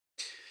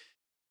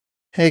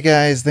Hey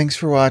guys, thanks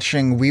for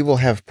watching. We will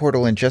have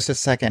Portal in just a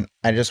second.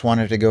 I just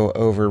wanted to go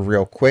over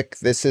real quick.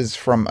 This is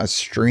from a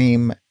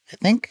stream, I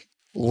think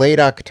late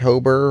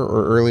October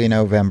or early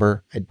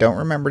November. I don't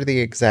remember the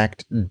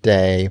exact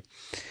day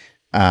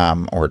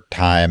or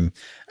time,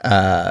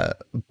 uh,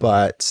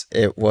 but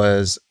it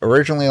was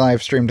originally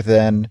live streamed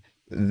then.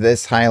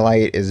 This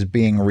highlight is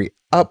being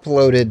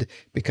re-uploaded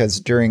because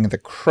during the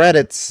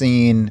credits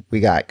scene, we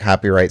got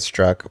copyright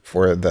struck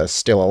for the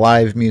Still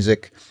Alive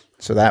music.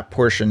 So that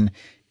portion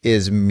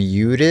is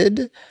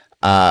muted,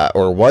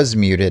 or was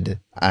muted.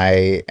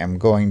 I am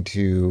going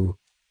to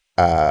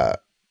uh,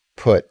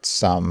 put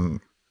some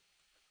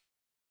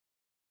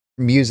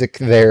music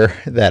there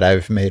that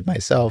I've made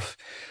myself,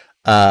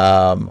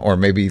 or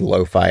maybe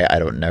lo-fi. I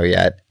don't know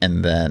yet.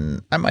 And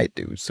then I might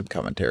do some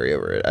commentary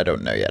over it. I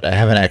don't know yet. I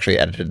haven't actually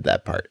edited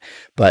that part.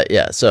 But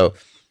yeah, so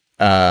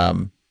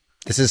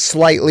this is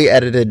slightly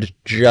edited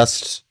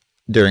just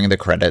during the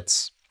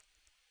credits.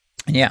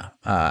 And yeah,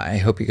 I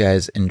hope you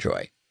guys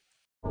enjoy.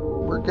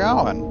 We're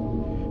going.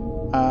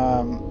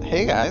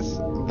 Hey guys,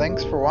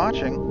 thanks for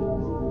watching.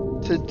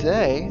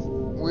 Today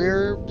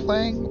we're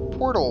playing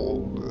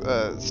Portal,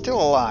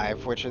 Still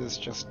Alive, which is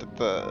just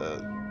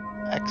the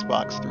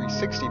Xbox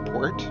 360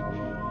 port.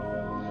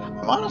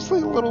 I'm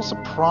honestly a little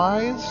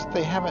surprised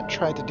they haven't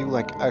tried to do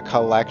like a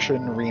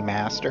collection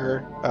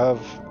remaster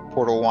of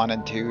Portal 1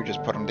 and 2,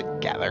 just put them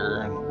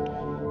together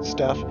and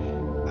stuff.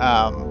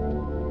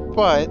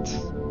 But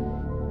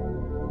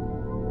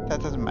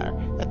that doesn't matter.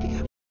 I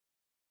think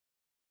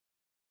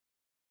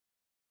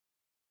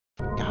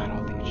God,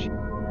 all the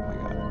achievements. Oh my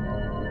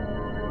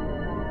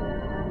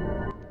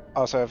god.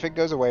 Also, if it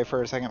goes away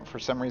for a second, for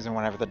some reason,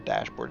 whenever the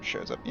dashboard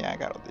shows up, yeah, I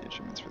got all the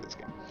achievements for this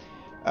game.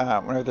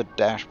 Whenever the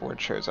dashboard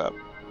shows up,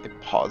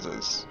 it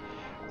pauses.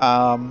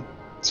 So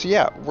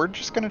yeah, we're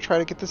just gonna try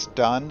to get this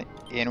done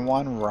in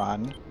one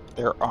run.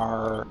 There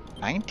are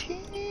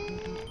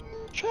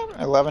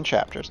 11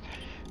 chapters.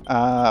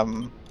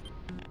 But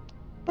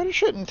it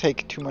shouldn't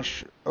take too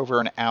much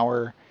over an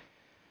hour.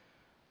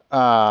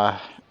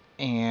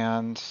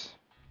 And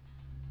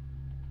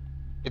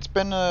it's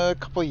been a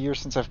couple of years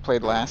since I've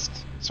played last,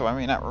 so I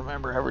may not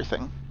remember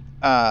everything.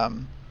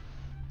 But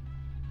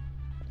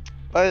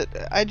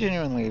I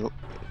genuinely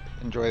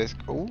enjoy this.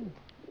 Oh,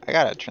 I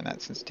gotta turn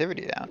that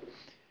sensitivity down.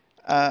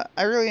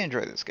 I really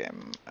enjoy this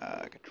game.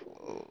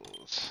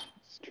 Controls.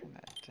 Let's turn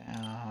that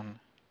down.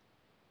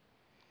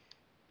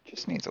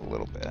 Just needs a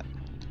little bit.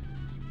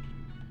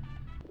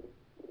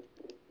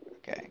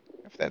 Okay,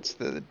 if that's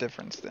the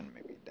difference, then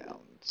maybe down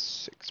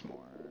 6 more.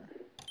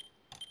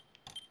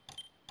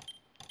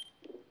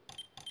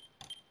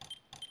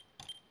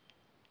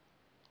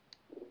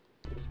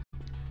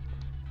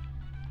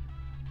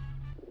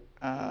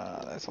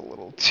 That's a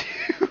little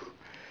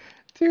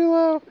too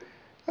low.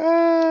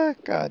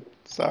 God,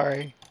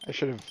 sorry. I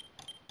should have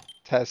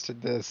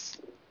tested this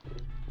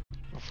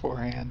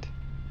beforehand.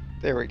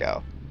 There we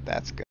go.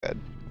 That's good.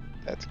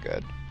 That's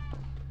good.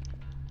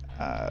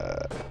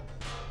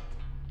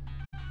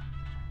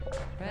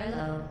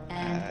 Hello,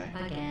 and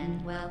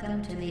again,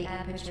 welcome to the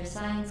Aperture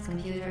Science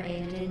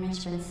Computer-Aided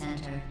Enrichment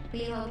Center.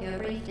 We hope your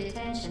brief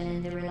detention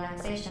in the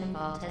relaxation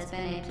vault has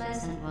been a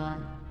pleasant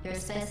one. Your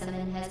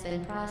specimen has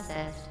been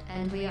processed,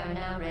 and we are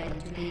now ready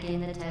to begin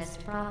the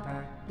test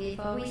proper.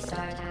 Before we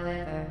start,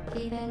 however,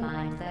 keep in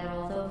mind that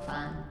although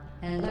fun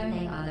and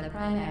learning are the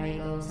primary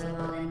goals of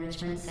all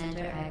Enrichment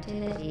Center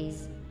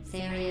activities,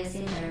 serious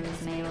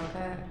injuries may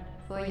occur.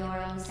 For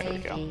your own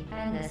safety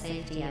and the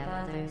safety of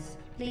others,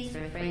 please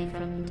refrain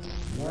from...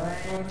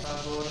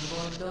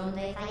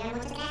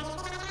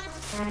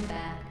 Stand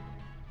back.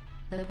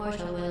 The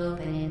portal will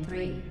open in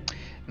 3.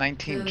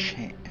 19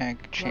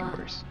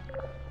 chambers,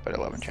 but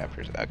 11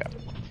 chapters. Okay.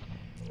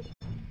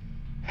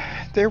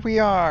 There we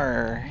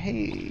are.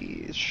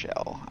 Hey,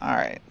 Shell.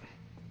 Alright.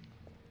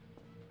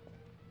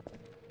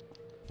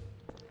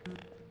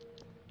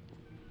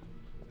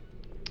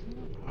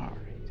 Alright.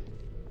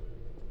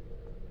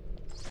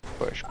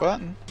 Push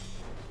button.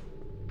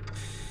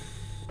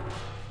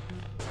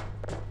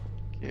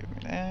 Give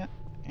me that.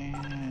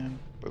 And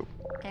boop.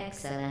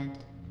 Excellent.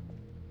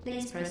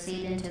 Please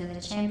proceed into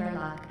the chamber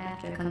lock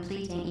after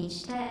completing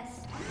each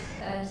test.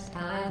 First,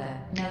 however,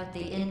 note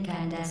the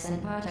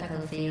incandescent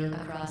particle field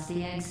across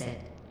the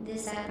exit.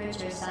 This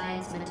Aperture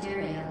Science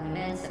material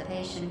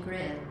emancipation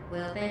grill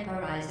will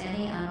vaporize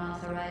any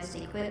unauthorized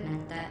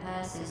equipment that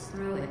passes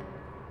through it.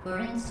 For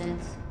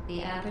instance,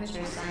 the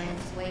Aperture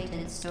Science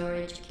weighted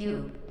storage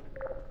cube.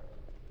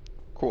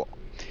 Cool.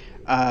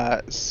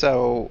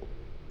 So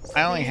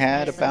I only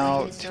had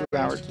about 2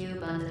 hours.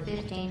 Cube on the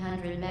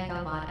 1500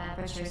 megawatt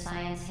Aperture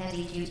Science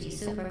heavy duty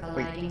super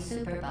colliding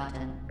super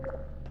button.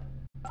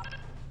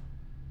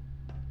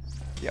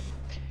 Yep.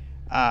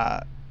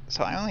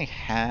 So I only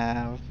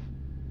have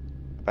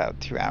about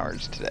 2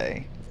 hours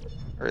today,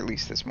 or at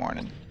least this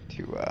morning,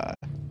 to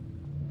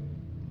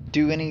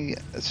do any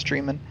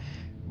streaming,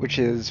 which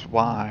is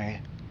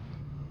why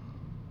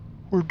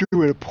we're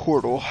doing a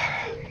Portal.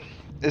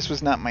 This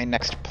was not my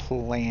next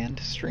planned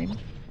stream.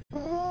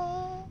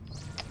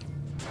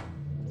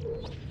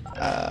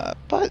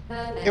 But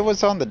it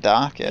was on the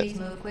docket. Please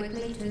move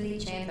quickly to the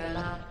chamber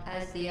lock,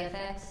 as the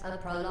effects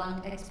of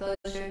prolonged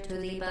exposure to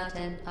the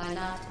button are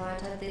not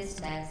part of this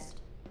test.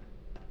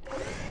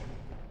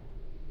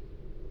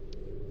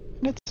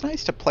 And it's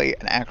nice to play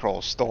an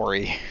actual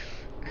story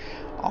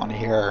on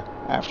here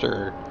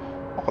after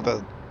all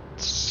the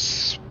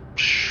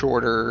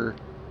shorter,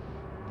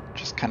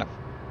 just kind of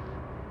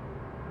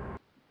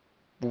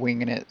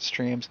winging it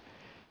streams.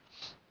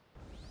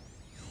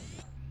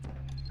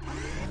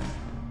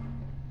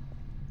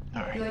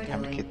 Alright,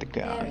 time to get the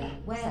gun. Very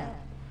well.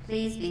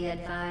 Please be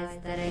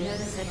advised that a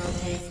noticeable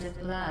taste of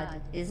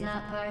blood is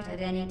not part of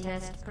any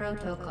test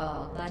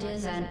protocol, but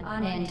is an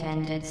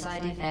unintended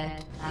side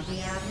effect of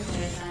the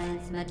Aperture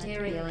Science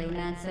Material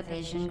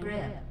Emancipation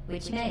Grip,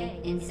 which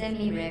may, in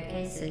semi-rare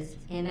cases,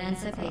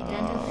 emancipate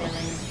dental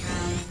fillings,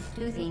 crowns,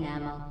 tooth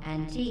enamel,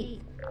 and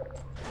teeth.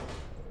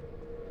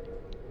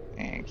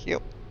 Thank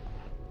you.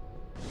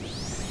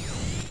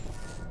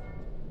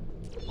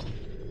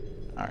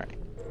 Alright.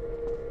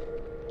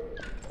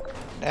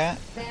 That.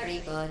 Very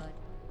good.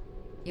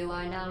 You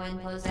are now in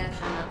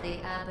possession of the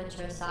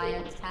Aperture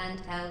Science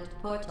handheld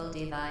portal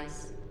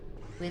device.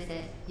 With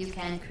it, you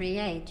can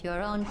create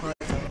your own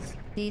portals.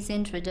 These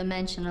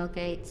intradimensional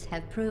gates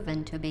have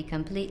proven to be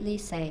completely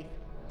safe.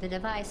 The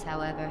device,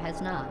 however,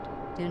 has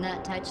not. Do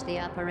not touch the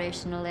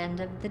operational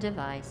end of the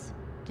device.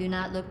 Do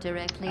not look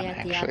directly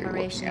at the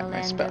operational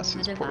end of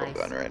the device.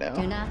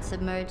 Do not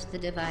submerge the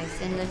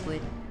device in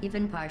liquid,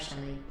 even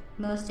partially.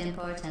 Most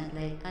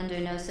importantly,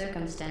 under no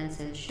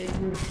circumstances should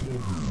you...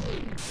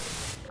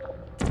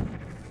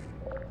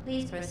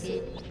 Please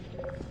proceed.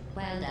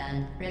 Well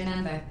done.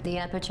 Remember, the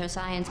Aperture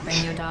Science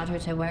Bring Your Daughter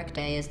to Work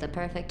Day is the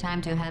perfect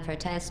time to have her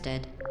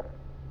tested.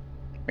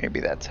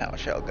 Maybe that's how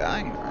she'll go.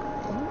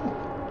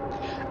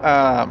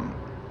 I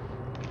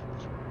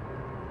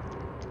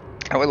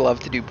would love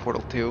to do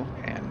Portal 2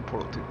 and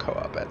Portal 2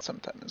 co-op at some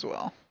time as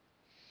well.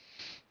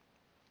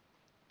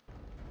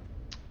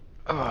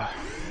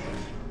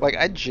 Like,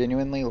 I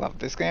genuinely love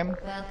this game.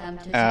 Welcome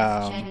to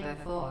Test Chamber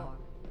 4.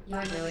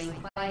 You're doing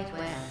quite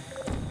well.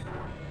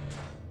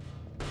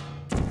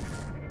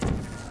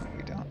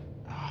 We don't.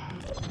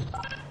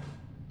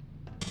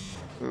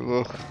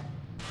 Ugh.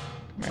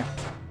 Come here.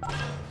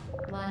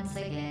 Once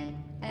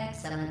again,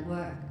 excellent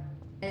work.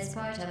 As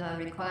part of our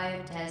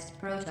required test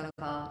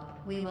protocol,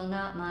 we will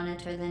not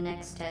monitor the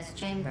next test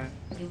chamber.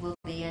 You will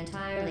be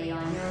entirely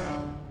on your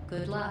own.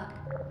 Good luck.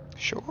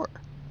 Sure.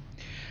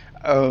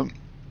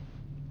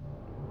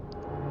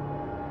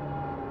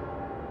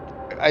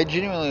 I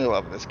genuinely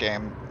love this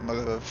game.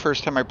 The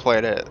first time I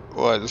played it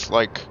was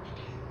like...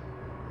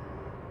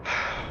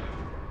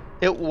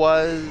 It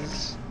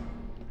was...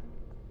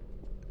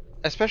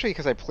 Especially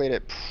because I played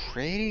it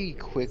pretty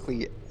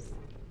quickly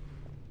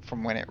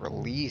from when it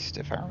released,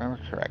 if I remember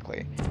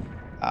correctly.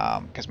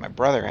 Because my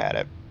brother had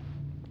it.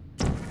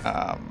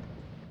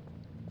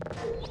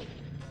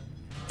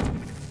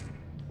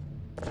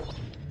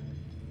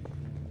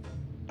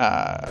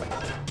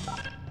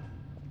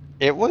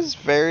 It was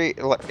very...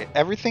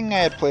 Everything I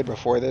had played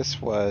before this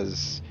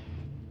was...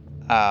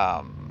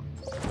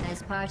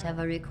 As part of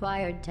a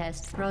required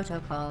test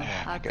protocol,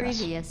 our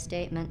previous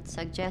statement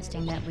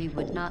suggesting that we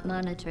would not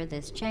monitor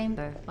this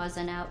chamber was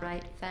an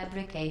outright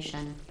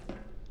fabrication.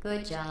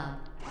 Good job.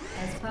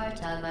 As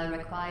part of a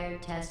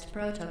required test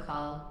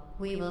protocol,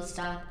 we will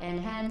stop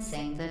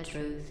enhancing the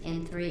truth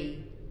in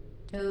 3,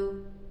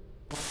 2...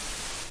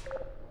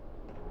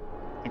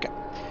 Okay.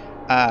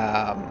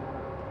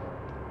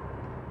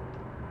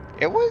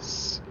 It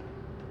was...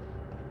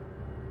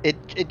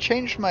 It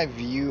changed my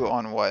view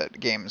on what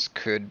games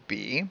could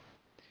be,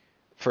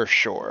 for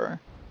sure.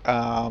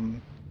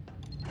 And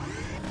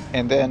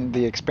then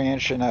the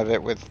expansion of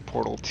it with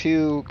Portal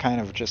 2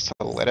 kind of just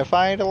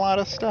solidified a lot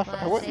of stuff.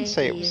 I wouldn't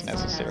say it was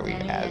necessarily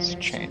as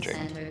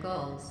changing.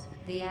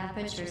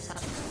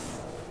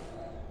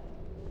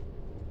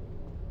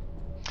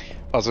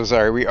 Also,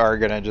 sorry, we are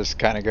gonna just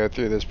kind of go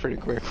through this pretty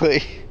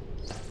quickly.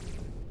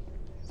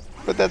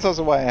 But that's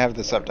also why I have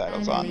the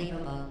subtitles on.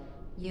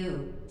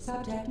 You.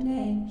 Subject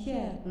name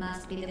here.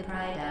 Must be the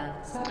pride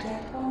of.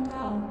 Subject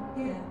hometown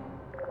here.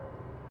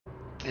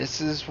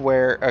 This is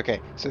where... Okay,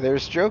 so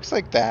there's jokes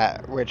like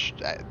that, which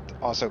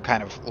also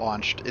kind of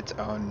launched its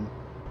own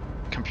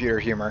computer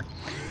humor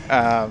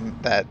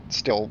that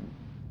still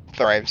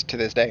thrives to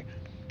this day.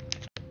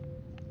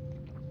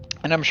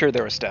 And I'm sure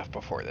there was stuff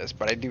before this,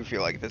 but I do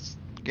feel like this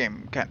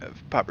game kind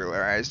of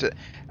popularized it.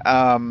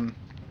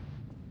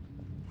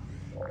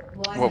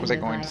 What was I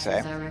going to say?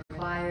 Are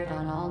required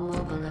on all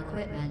mobile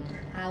equipment.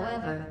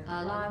 However,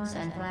 alarms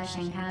and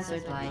flashing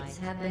hazard lights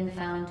have been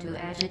found to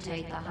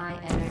agitate the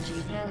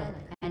high-energy pellet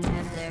and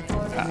have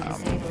therefore been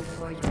disabled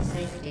for your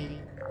safety.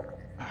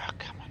 Oh,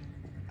 come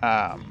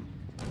on.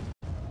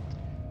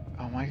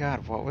 Oh my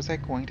god, what was I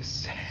going to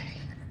say?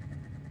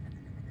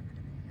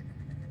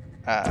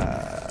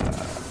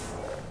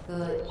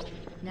 Good.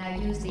 Now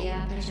use the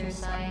Aperture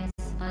Science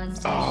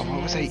unstationary. Oh,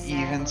 what was I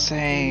even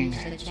saying?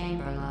 The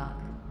chamber lock.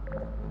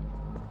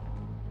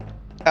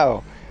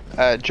 Oh,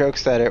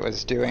 jokes that it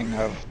was doing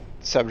of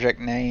subject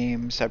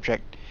name,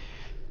 subject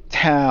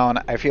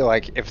town. I feel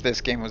like if this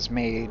game was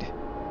made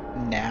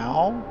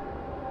now,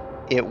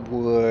 it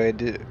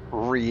would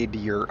read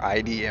your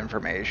ID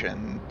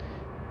information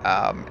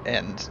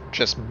and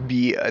just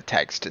be a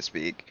text to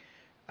speak.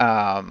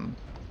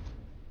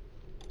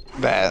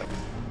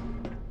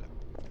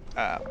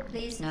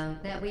 Please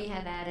note that we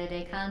have added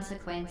a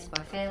consequence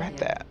for failure. Read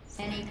that.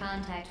 Any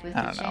contact with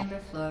I the don't know. chamber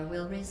floor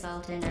will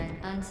result in an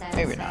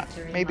Maybe not.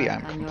 unsatisfactory Maybe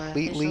mark I'm on your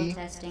completely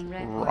official testing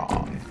record,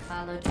 wrong.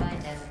 followed by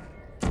death.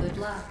 Good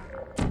luck.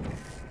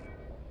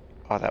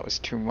 Oh, that was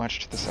too much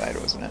to the side,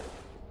 wasn't it?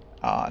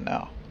 Oh,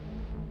 no.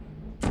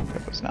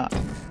 It was not.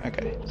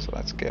 Okay, so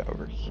let's get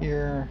over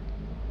here.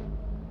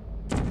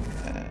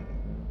 And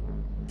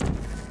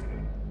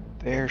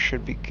there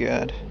should be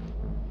good.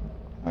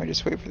 I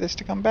just wait for this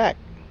to come back.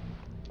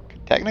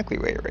 Could technically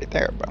wait right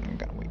there, but I'm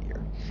gonna wait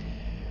here.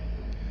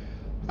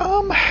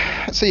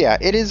 So yeah,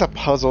 it is a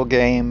puzzle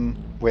game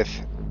with,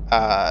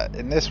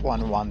 in this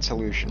one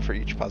solution for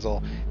each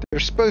puzzle.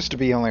 There's supposed to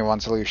be only one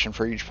solution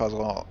for each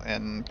puzzle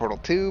in Portal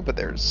 2, but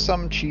there's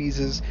some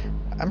cheeses.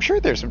 I'm sure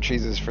there's some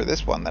cheeses for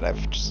this one that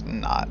I've just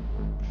not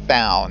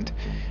found.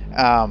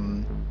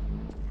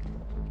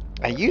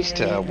 I used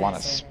to want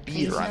to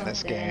speedrun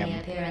this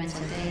game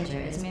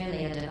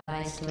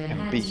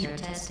and be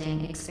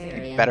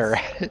better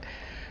at it.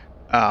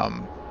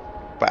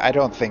 But I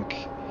don't think...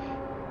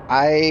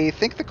 I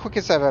think the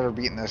quickest I've ever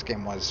beaten this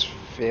game was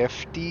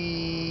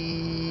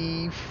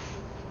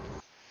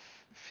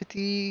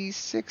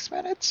 56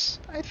 minutes,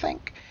 I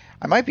think.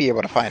 I might be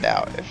able to find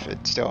out if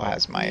it still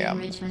has my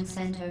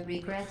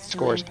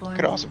scores.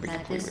 Could also be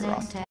completely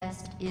wrong. This next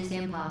test is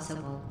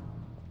impossible.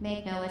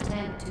 Make no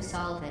attempt to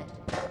solve it.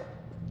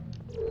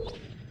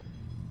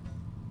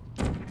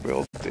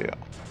 Will do.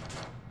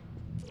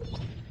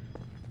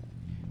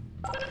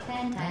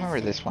 Fantastic. I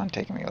remember this one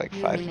taking me like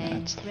 5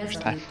 minutes the first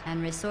time.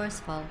 And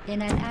resourceful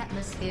in an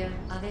atmosphere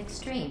of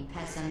extreme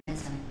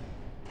pessimism.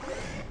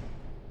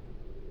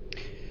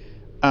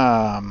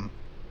 I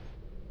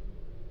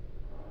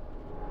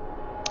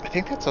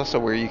think that's also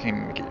where you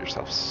can get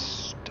yourself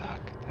stuck.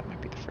 That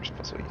might be the first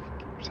puzzle you can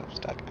get yourself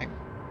stuck. I could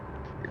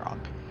be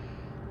wrong.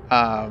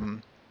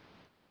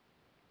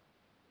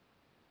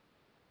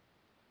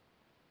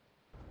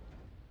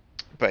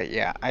 But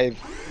yeah, I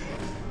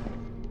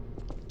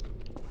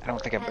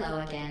don't think I've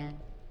Hello again.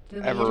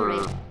 To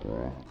ever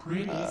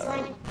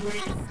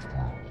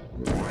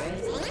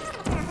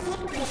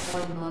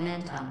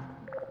momentum.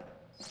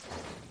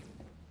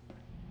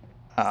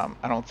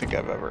 I don't think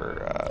I've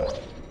ever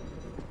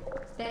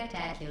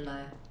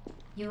Spectacular.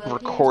 You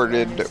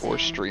recorded appear to or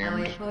understand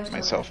streamed how a portal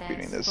myself affects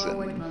beating this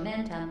forward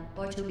momentum,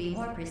 or to be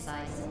more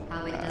precise,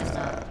 how it does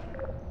not.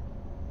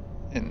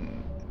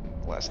 in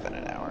less than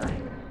an hour.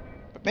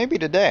 But maybe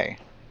today.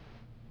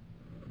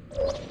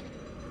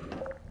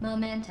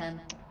 Momentum,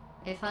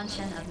 a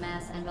function of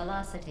mass and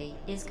velocity,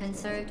 is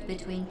conserved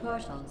between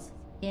portals.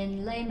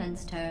 In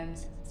layman's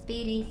terms,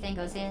 speedy thing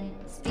goes in,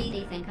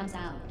 speedy thing comes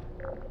out.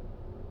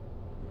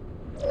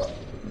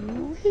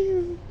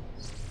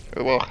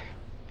 Well,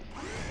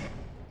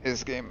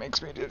 this game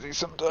makes me dizzy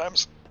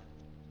sometimes.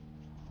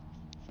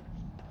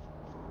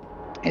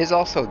 It's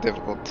also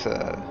difficult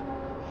to...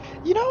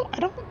 You know, I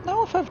don't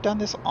know if I've done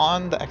this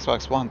on the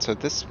Xbox One, so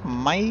this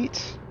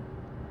might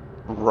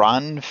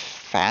run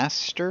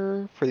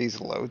faster for these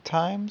load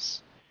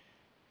times.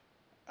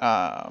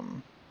 That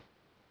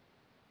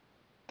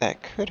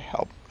could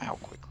help how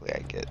quickly I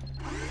get.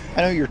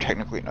 I know you're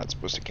technically not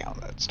supposed to count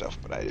that stuff,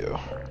 but I do.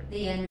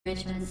 The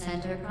Enrichment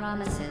Center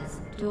promises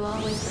to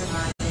always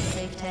provide a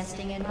safe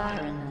testing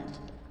environment.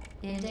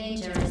 In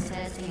dangerous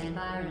testing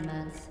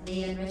environments,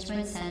 the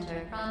Enrichment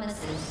Center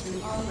promises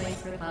to always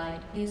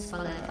provide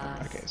useful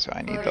advice. Okay, so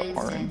I need For the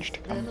instance, orange to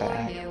come the floor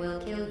back. here will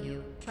kill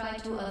you. Try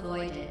to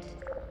avoid it.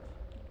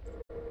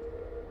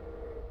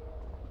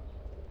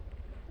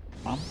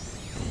 Mom?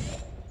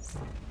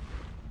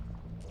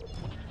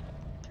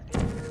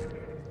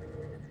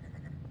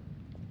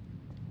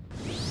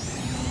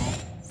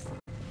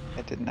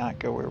 It did not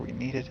go where we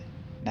needed.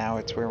 Now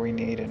it's where we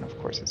need, and of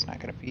course it's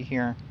not going to be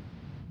here.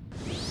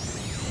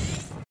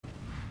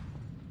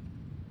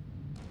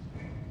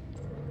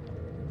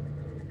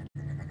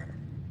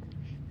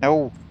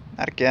 No,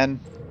 not again.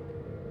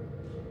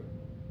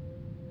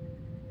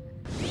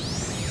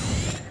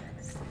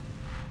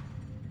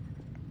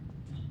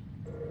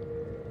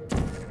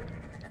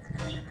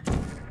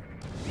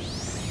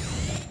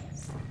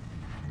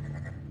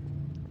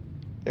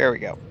 There we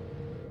go.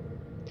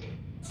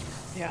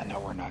 Yeah, no,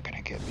 we're not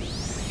gonna get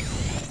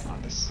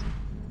on this.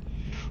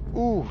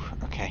 Ooh,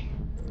 okay.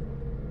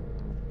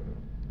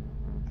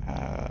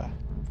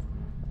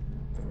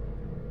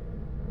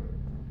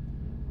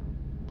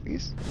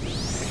 Please?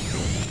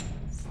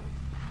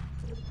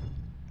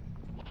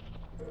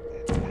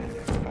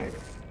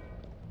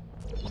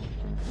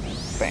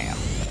 Bam.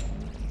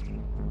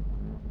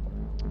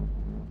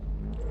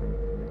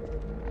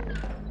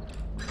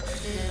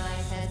 The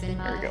device has been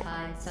There we go.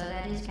 modified so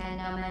that it can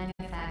now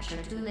manufacture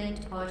two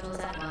linked portals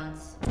at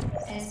once.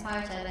 As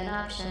part of an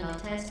optional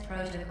test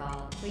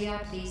protocol, we are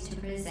pleased to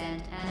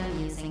present an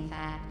amusing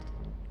fact.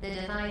 The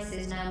device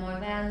is now more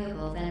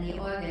valuable than the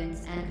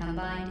organs and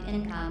combined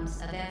incomes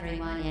of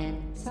everyone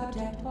in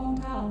Subject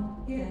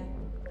hometown here.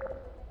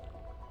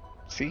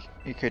 See,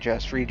 you could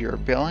just read your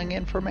billing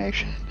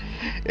information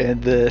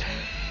and then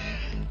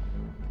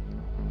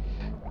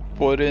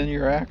put in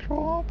your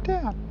actual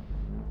hometown.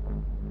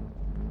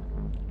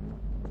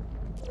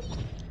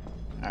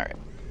 Alright.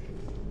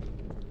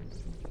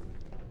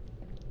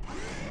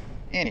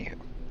 Anywho.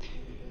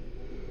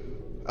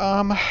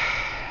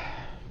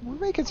 We're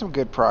making some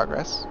good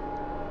progress.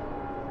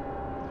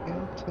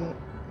 What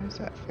is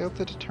that? Failed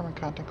to determine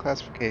content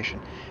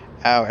classification.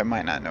 Oh, I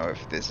might not know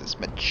if this is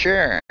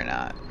mature or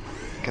not.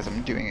 Because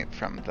I'm doing it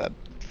from the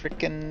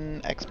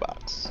frickin'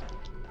 Xbox.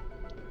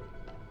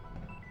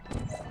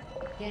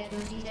 Get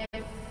your feet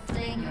there,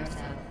 fling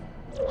yourself.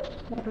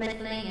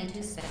 Fling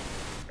into space.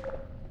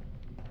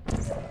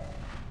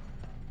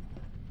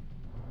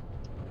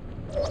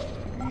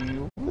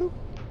 Whoop.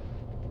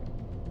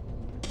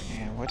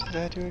 And what does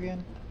that do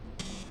again?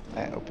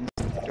 That opens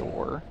the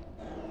door.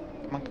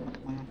 Come on, come on,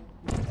 come on.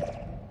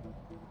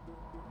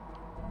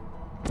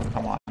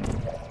 Come on.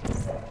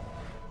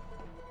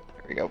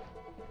 There we go.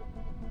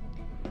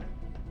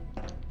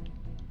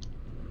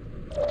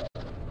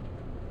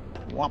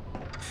 Whomp.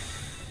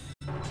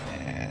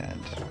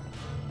 And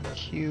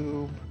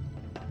cube.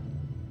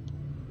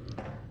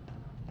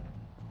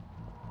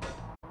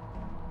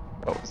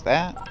 What was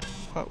that?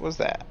 What was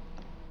that?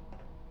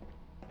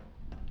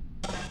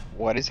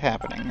 What is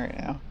happening right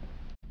now?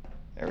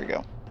 There we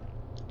go.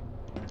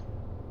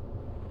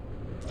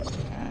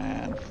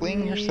 And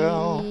fling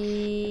yourself.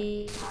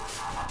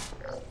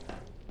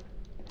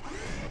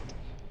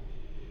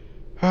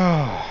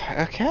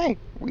 Okay,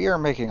 we are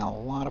making a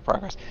lot of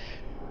progress.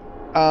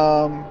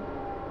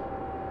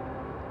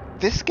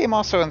 This game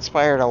also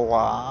inspired a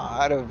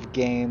lot of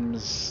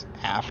games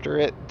after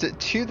it.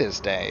 To this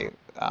day,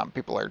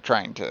 people are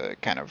trying to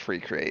kind of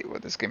recreate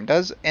what this game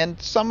does, and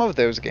some of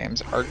those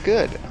games are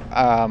good.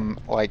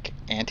 Like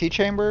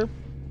Antichamber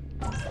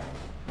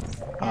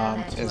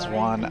is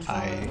one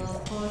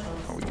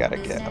we gotta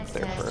get up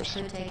there first.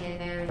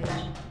 Very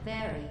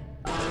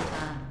long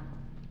time.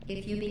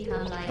 If you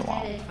become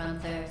lightheaded from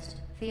thirst,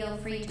 feel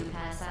free to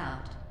pass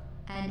out.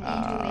 An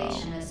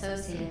intubation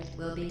associate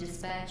will be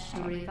dispatched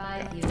to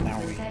revive you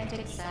with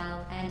peptic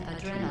salve and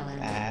adrenaline.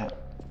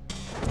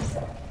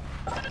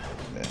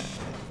 Then,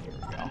 here we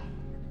go.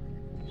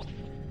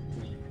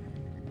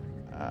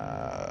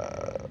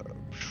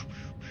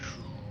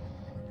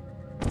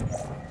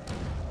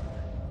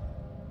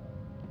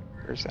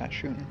 Where's that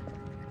shooting?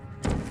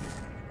 I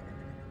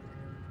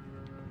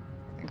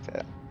think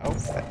that... Oh,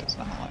 that does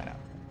not line up.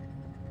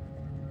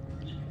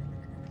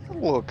 That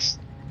looks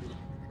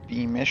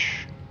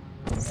beamish.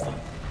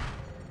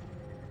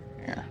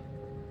 Here.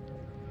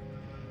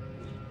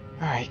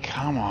 Alright,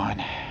 come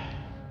on.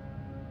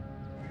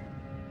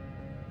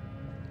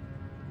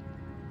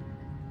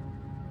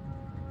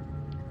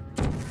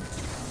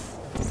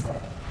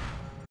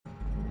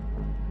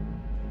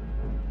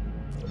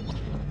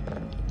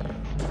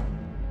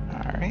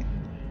 Alright.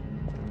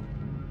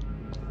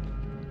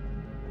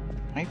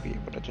 Might be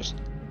able to just...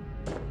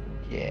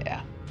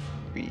 Yeah.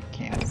 We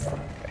can't. Okay.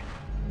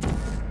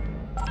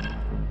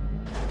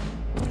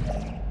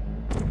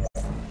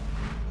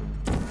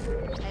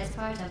 As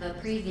part of a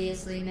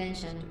previously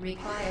mentioned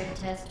required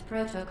test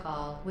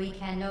protocol, we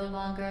can no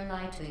longer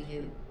lie to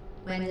you.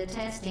 When the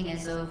testing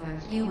is over,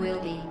 you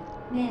will be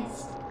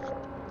missed.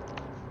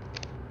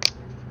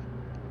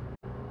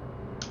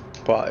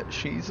 But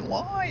she's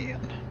lying.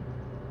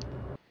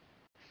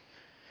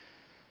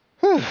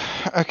 Whew.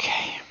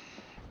 Okay.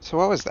 So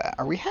what was that?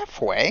 Are we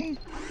halfway?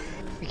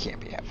 We can't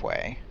be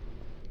halfway.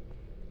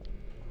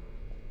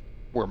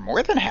 We're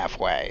more than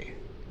halfway.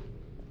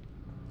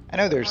 I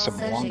know there's some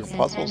longer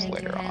puzzles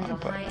later on,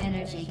 but...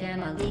 high-energy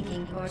gamma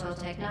leaking portal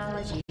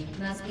technology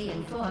must be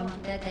informed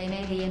that they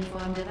may be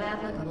informed of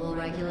applicable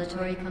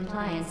regulatory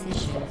compliance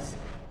issues.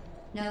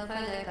 No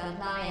further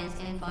compliance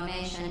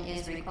information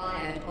is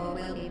required or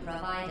will be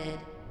provided,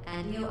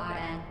 and you are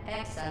an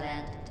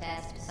excellent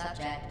test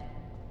subject.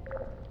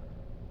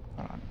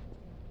 Hold on.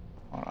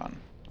 Hold on.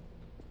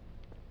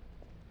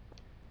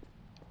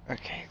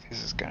 Okay,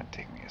 this is gonna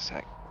take me a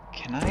sec.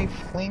 Can I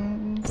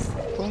fling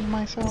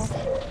myself?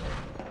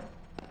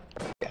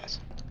 Yes.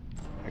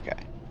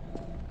 Okay.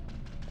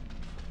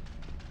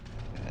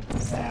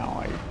 And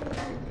now I do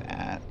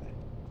that.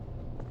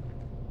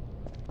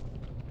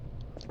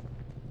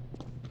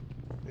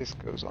 This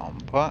goes on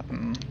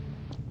button,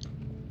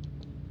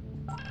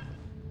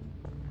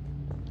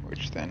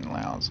 which then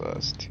allows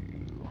us to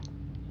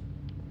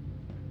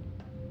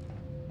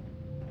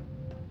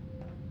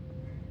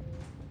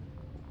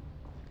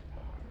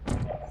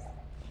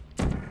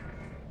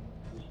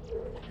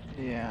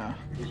yeah.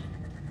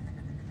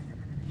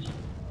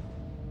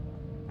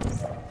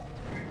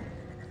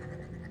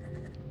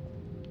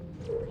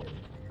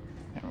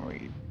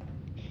 And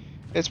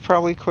it's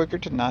probably quicker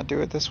to not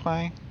do it this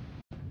way.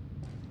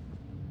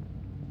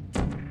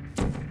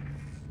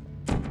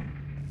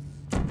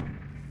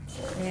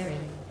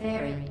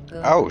 Very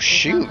good. Oh, The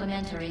shoot.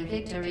 complimentary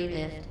victory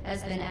lift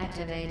has been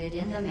activated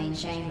in the main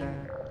chamber.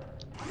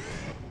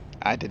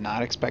 I did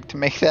not expect to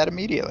make that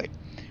immediately.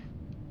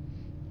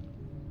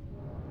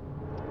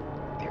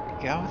 There we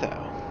go,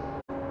 though.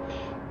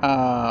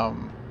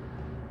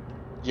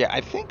 Yeah,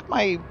 I think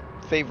my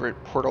favorite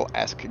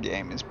Portal-esque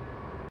game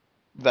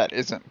that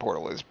isn't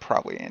Portal is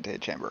probably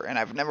Antechamber, and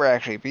I've never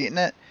actually beaten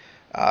it.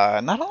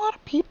 Not a lot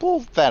of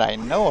people that I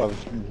know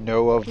of the game.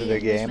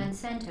 The Enrichment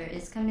Center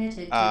is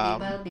committed to the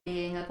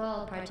well-being of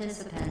all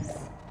participants.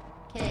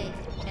 Cake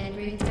and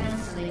brief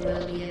counseling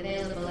will be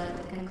available at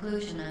the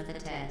conclusion of the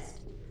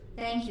test.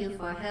 Thank you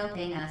for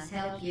helping us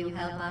help you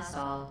help us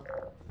all.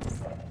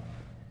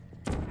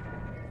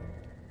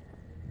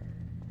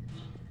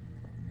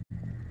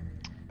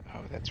 Oh,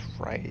 that's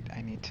right.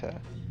 I need to...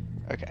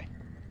 Okay.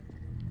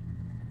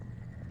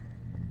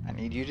 I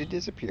need you to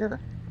disappear.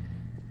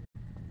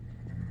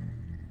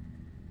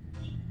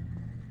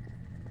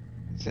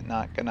 Is it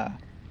not gonna...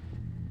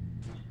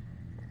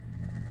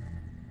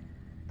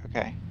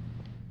 Okay.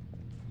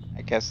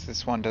 I guess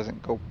this one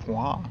doesn't go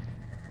point.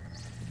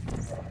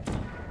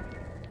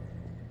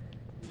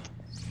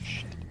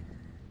 Shit.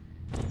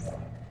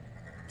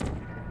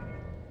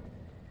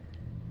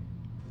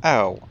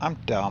 Oh, I'm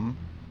dumb.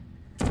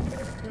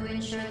 To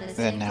ensure the Then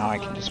safe now I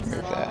can just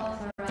performance move of that.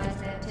 all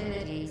authorized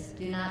activities,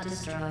 do not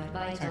destroy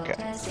vital Okay.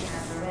 testing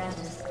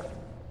apparatus.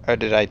 Oh,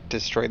 did I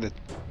destroy the...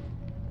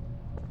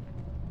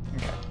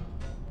 Okay.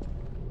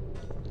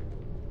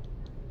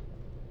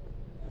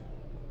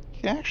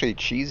 You can actually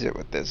cheese it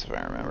with this if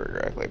I remember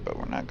correctly, but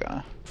we're not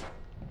gonna.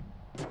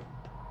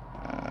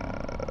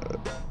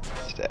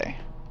 Stay.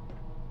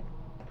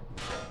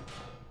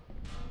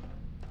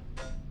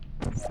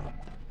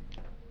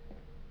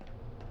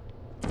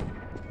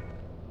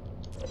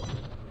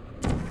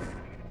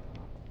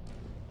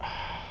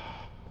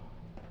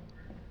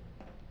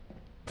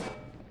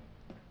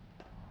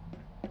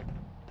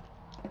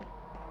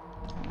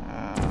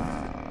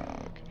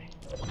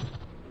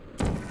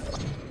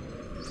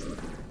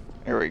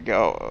 Here we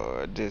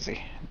go.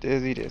 Dizzy.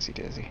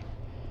 Dizzy.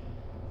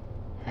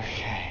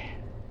 Okay.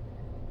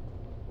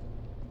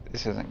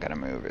 This isn't gonna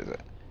move, is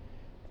it?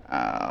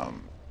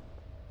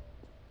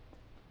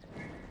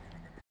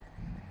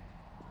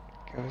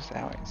 Goes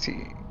that way.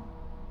 See.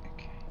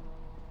 Okay.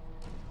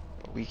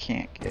 But we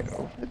can't get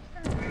over there.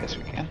 Yes,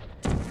 we can.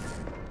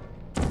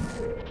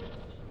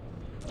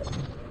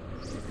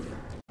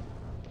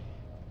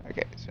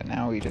 Okay, so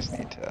now we just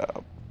need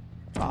to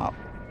bop.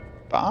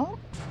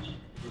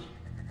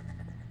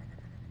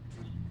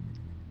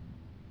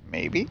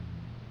 Maybe.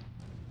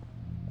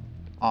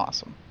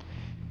 Awesome.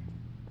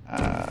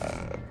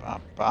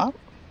 Bop.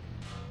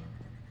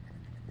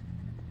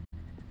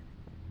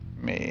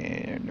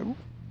 No.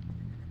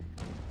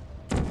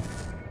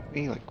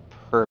 Be like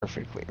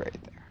perfectly right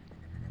there.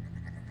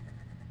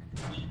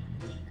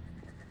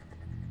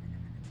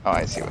 Oh,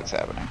 I see what's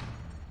happening.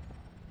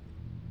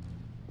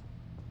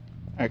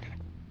 Okay.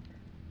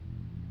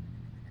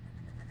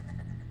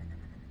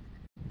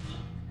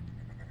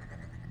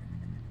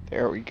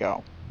 There we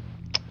go.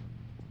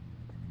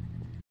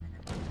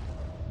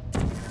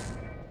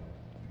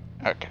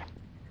 Okay,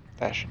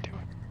 that should do it.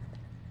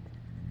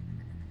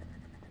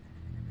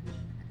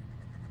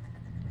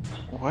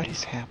 What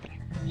is happening?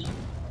 Do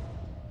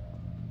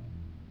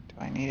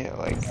I need it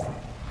like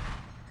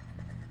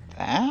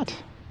that?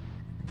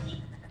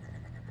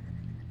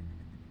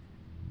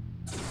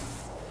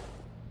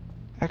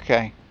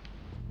 Okay.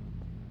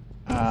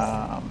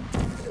 I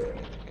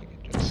think I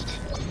can just...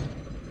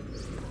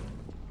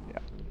 Yeah.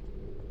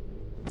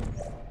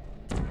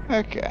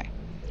 Okay.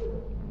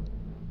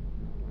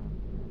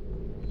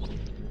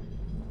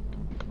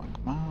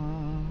 Come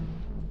on.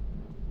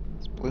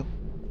 It's blue.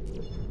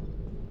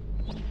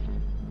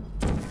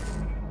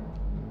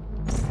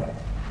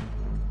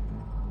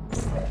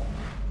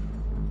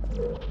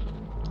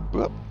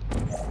 Whoop.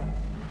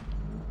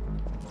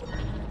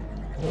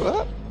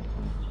 Whoop.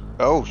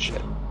 Oh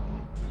shit.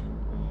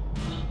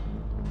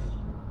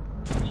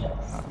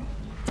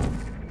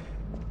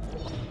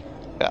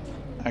 Yeah,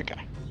 okay.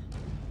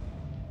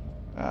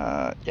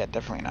 Yeah,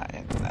 definitely not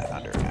in that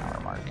under an hour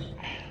mark.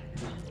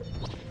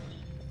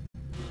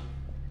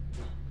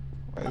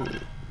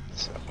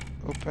 So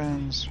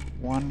opens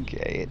one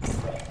gate.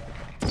 Okay,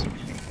 so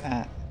we need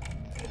that.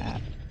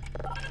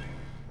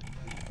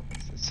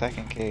 Opens the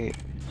second gate.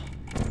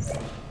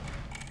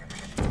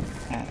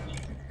 And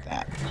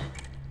that.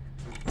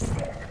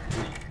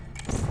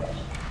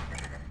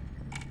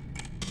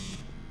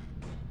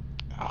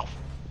 Oh.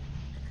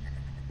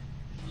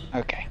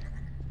 Okay.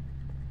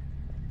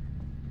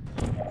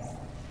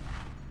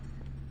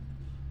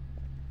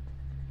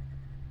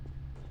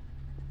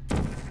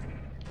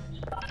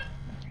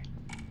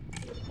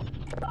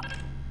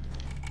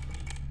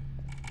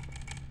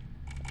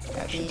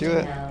 That should do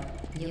it.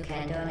 You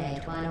can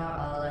donate one or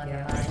all of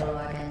your vital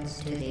organs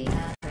to the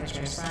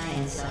Aperture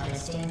Science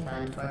Self-Esteem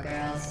Fund for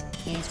Girls.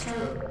 It's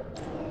true.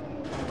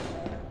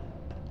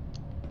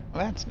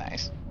 Well, that's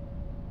nice.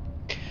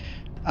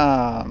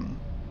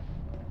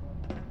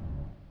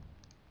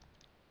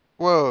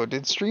 Whoa,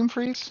 did stream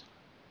freeze?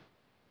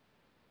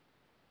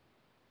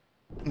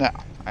 No,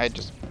 I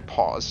just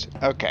paused.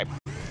 Okay.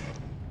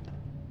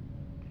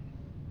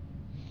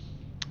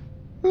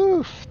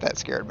 Oof, that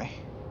scared me.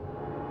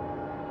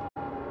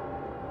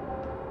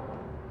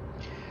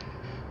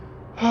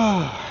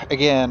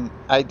 Again,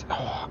 I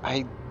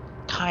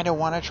kind of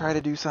want to try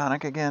to do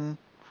Sonic again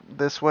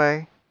this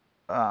way,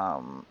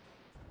 but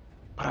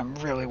I'm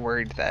really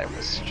worried that it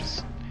was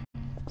just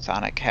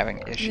Sonic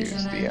having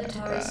issues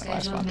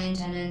last month.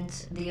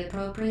 Maintenance. The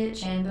appropriate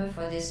chamber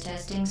for this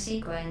testing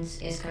sequence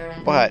is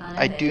currently But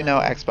I do know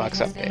Xbox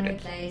has been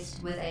updated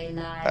replaced with a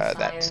live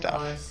that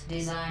stuff. course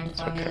designed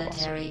for Okay,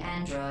 military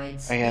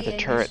androids. Oh yeah, the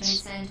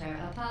turrets. Center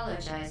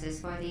apologizes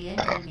for the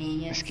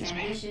inconvenience Excuse and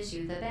me. wishes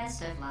you the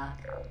best of luck.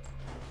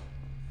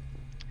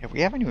 Yeah,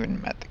 we haven't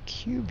even met the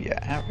cube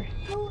yet, have we?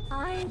 Who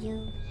are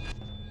you?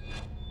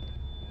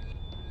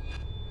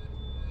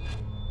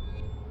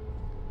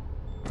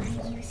 Are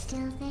you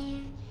still there?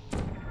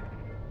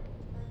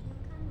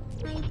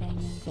 Hi,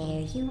 Bernie.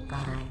 There you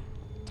are.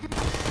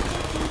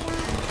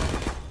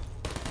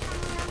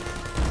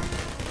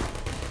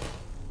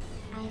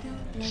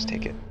 Just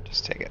take it.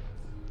 Just take it.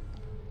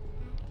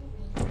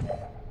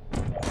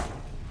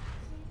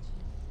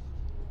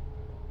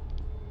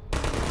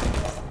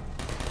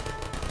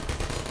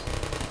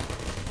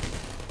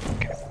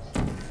 Okay.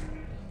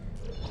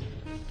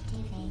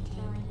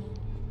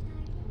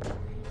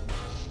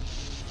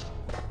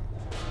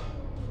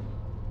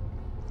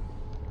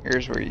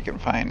 Here's where you can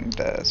find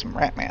some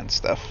Ratman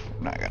stuff.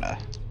 I'm not gonna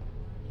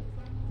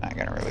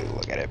really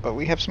look at it, but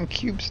we have some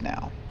cubes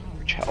now,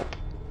 which help.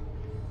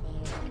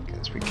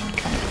 Because we can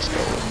kind of just go.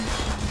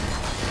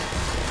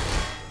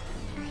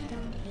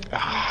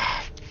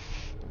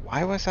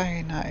 Why was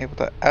I not able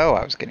to? Oh,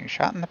 I was getting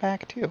shot in the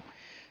back too.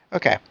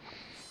 Okay.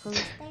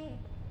 Alright,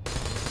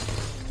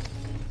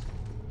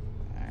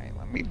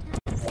 let me do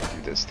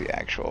this the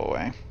actual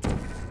way.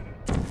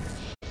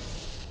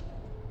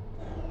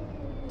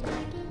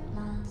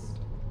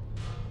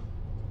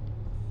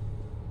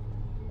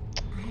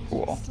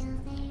 Cool.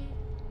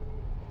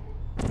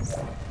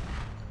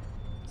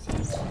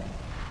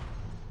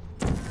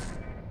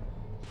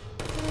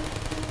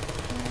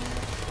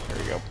 There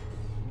we go.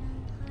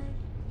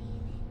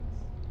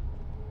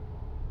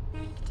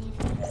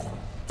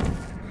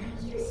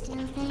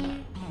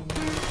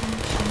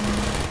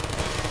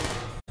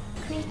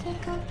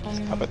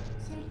 Stop it.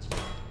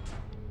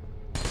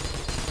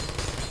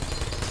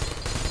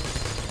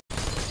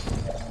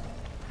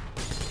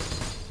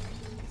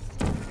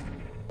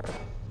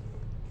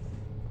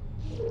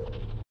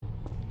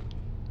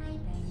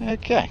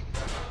 Okay.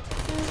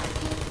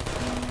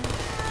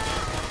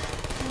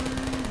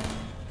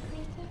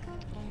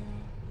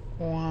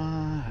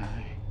 Why?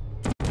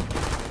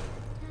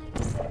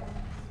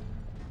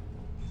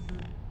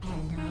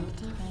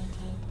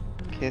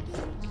 Get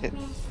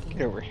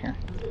over here.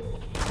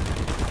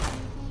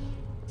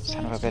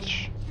 Son of a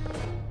bitch.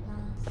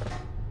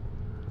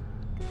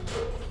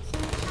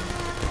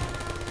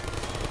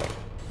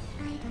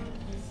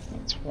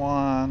 That's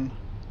one.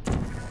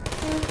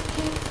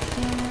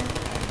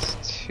 That's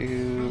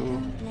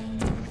two.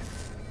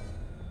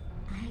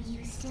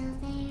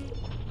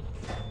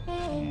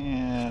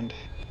 And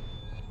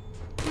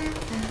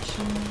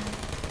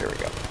there we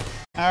go.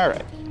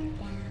 Alright.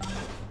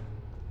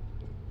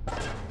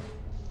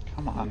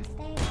 Come on.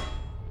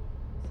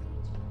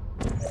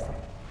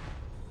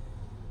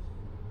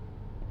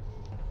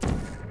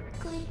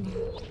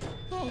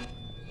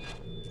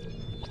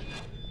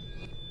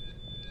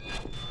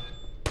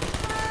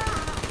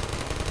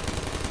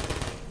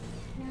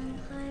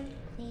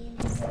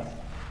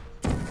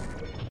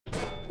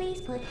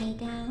 Please put me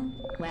down.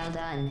 Well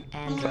done,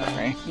 Android.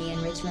 Sorry. The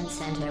Enrichment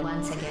Center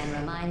once again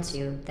reminds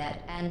you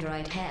that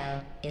Android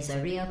Hell is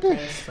a real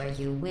place where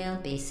you will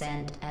be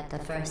sent at the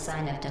first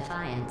sign of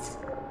defiance.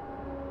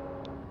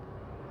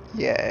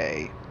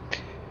 Yay.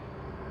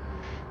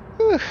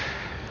 Whew.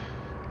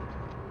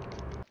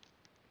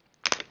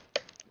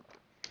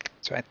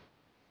 So I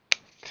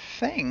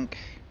think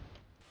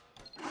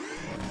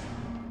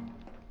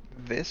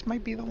this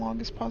might be the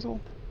longest puzzle.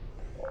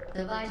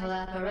 The vital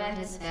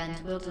apparatus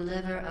vent will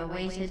deliver a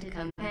weighted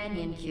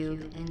companion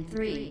cube in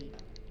 3,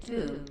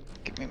 2,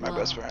 Give me my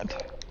best friend.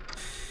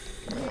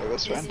 Give me my best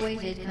This friend.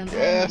 weighted companion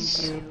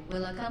Yes. cube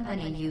will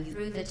accompany you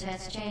through the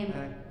test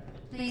chamber.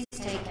 Please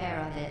take care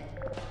of it.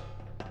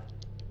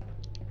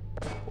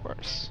 Of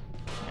course.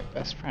 My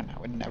best friend. I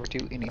would never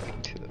do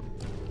anything to them.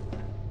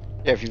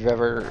 Yeah, if you've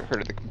ever heard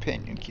of the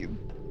companion cube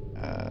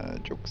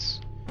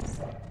jokes,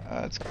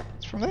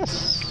 it's from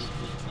this.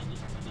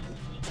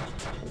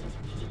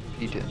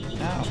 You didn't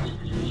know.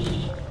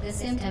 The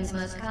symptoms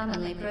most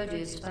commonly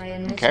produced by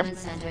enrichment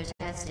center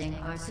testing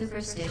are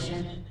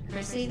superstition,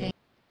 perceiving.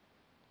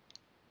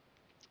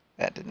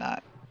 That did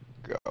not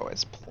go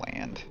as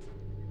planned.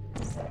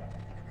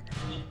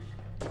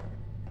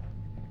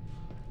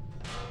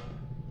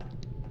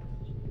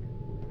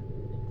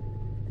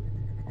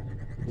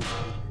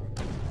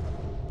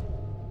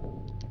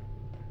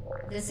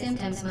 The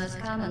symptoms most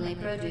commonly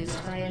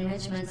produced by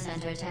enrichment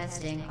center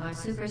testing are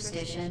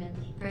superstition,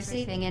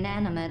 perceiving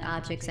inanimate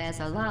objects as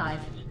alive,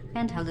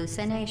 and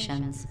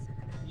hallucinations.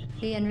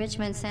 The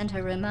enrichment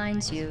center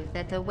reminds you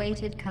that the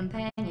weighted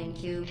companion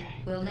cube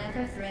will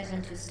never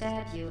threaten to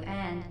stab you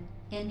and,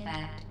 in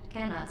fact,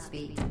 cannot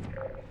speak.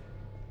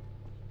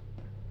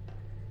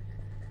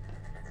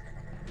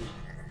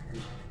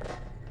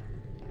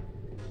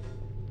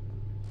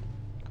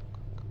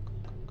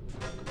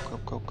 Go,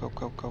 go, go,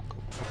 go, go, go, go,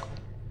 go.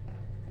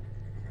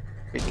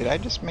 Wait, did I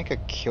just make a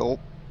kill?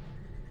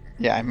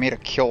 Yeah, I made a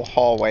kill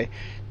hallway.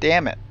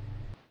 Damn it.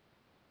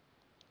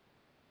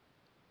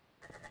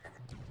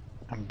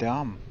 I'm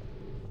dumb.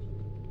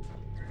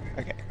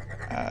 Okay.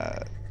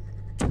 I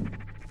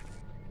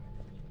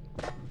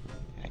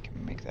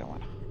can make that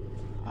one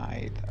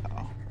high,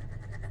 though.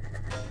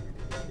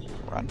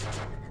 Run.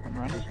 Run,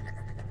 run.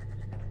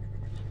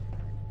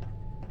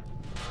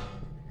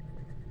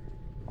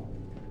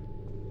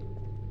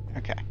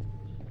 Okay.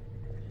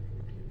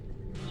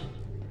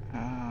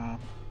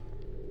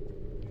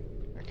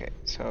 Okay,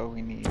 so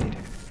we need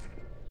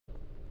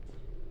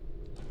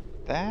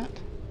that.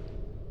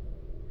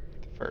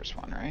 The first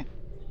one, right?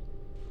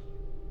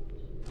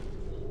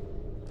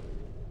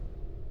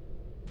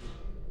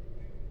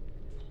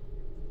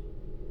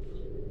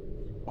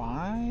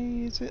 Why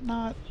is it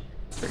not?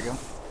 There you go.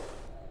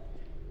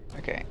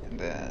 Okay, and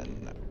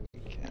then we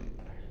can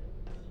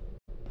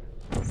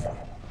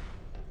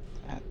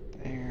that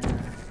there.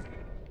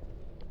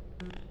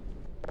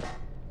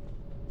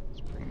 Let's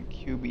bring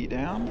QB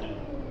down.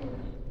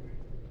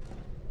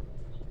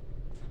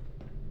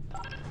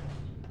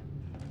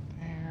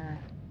 There.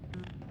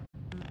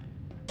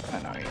 Oh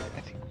no,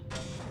 I think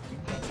we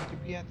might need to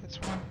be at this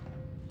one.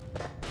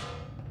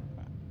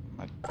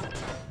 Let's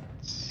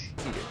see.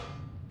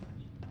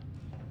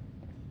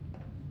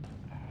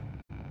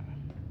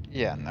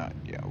 Yeah, no,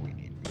 yeah, we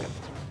need to be at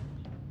this one.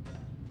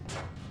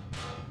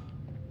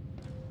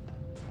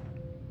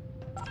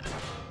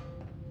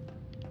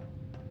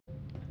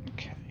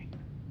 Okay.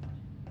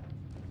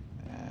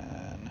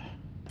 And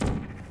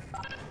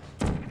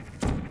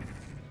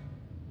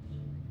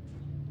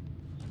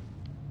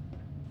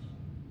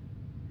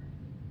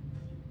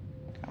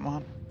come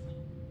on.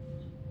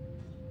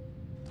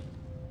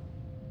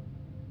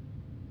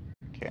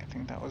 Okay, I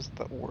think that was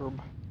the orb.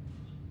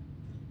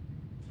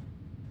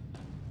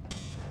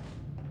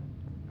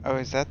 Oh,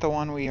 is that the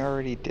one we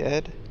already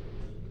did?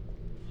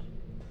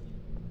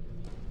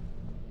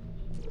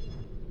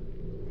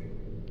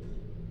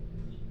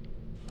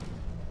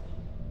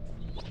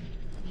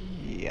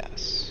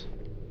 Yes.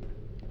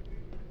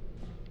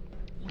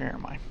 Where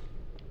am I?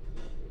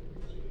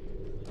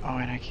 Oh,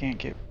 and I can't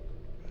get...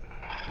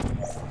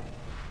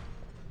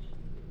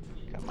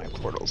 Got my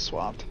portal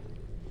swapped.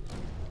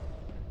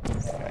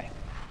 Okay.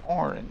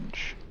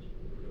 Orange.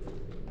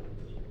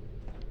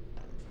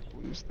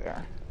 Blue's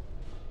there.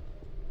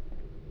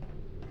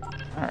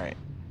 Alright.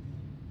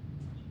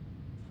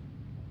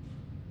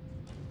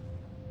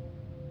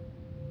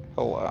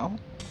 Hello?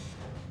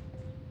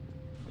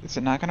 Is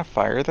it not gonna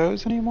fire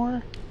those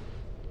anymore?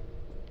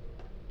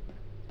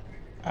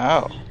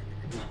 Oh.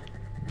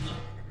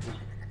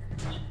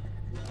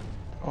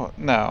 Oh,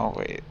 no,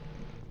 wait.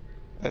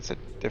 That's a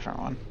different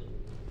one.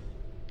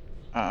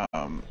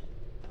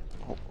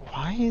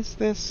 Why is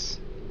this?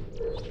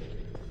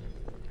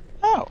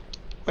 Oh,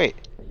 wait.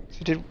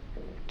 So did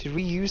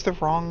we use the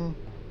wrong?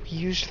 We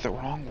used the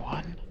wrong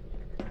one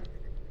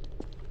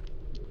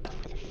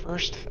for the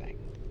first thing.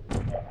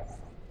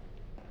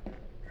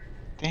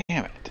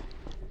 Damn it.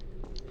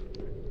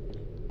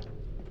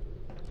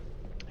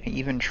 I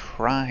even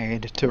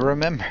tried to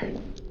remember.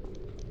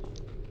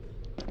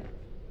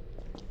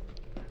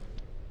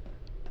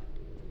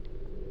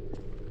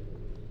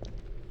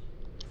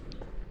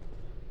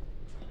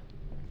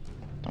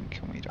 Don't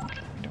kill me, don't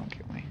kill me, don't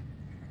kill me.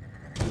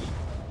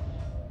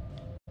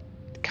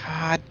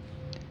 God.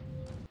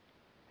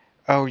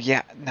 Oh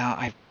yeah, no,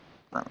 I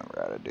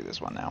remember how to do this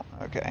one now.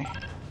 Okay.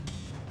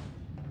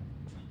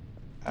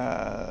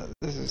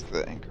 This is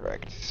the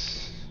incorrect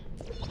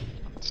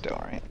one still,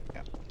 right?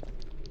 Yeah.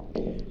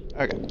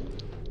 Okay.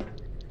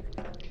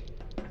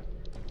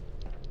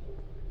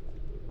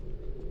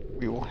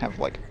 We will have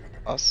like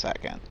a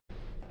second.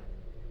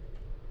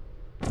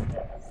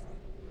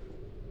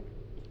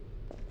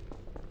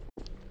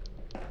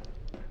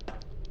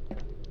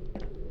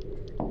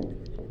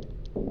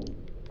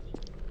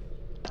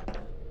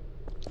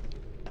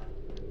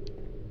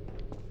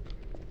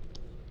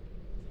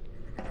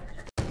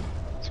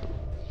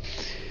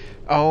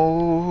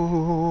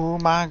 Oh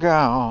my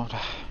God.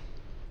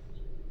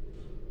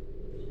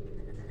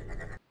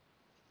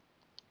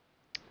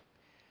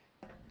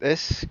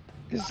 This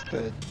is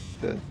the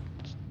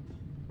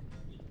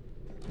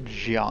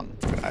junk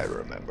I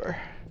remember.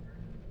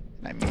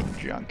 And I mean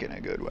junk in a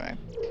good way.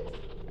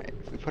 Right,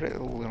 if we put it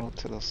a little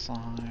to the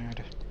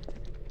side.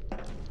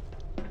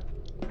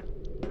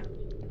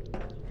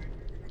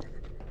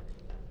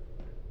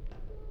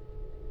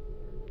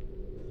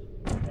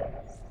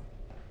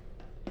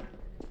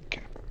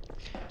 Okay.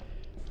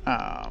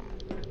 And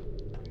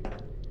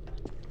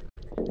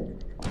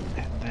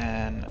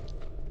then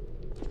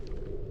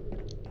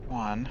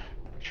one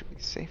should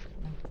be safe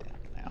coming down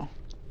now.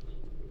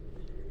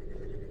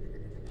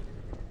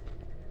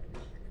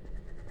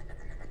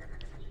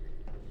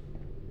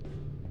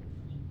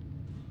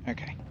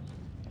 Okay.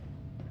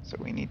 So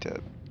we need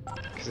to,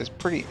 because it's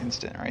pretty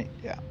instant, right?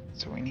 Yeah.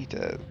 So we need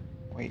to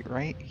wait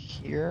right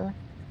here.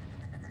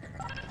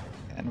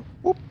 And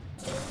whoop.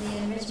 The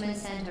Enrichment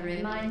Center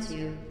reminds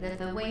you that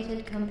the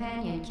weighted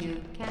companion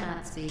cube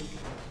cannot speak.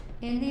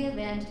 In the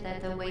event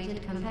that the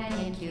weighted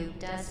companion cube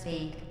does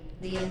speak,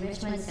 the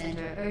Enrichment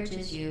Center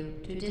urges you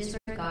to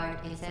disregard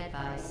its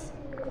advice.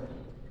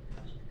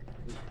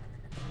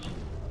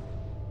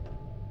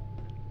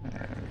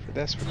 For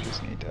this, we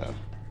just need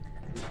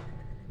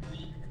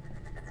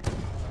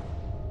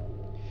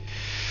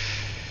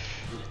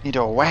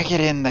to whack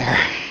it in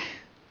there.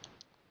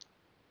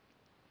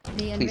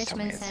 The Please tell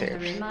me Enrichment it's Center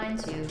safe.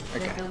 reminds you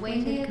Okay. that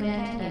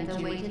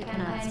the weighted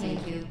companion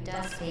cube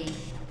does speak.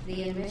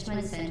 The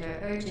Enrichment Center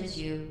urges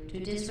you to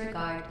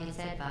disregard its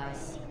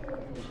advice.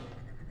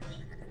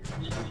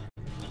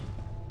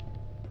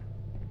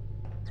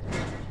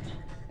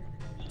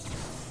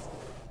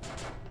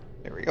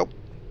 There we go.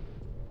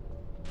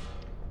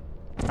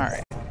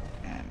 Alright.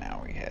 And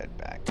now we head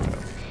back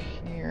over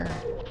here.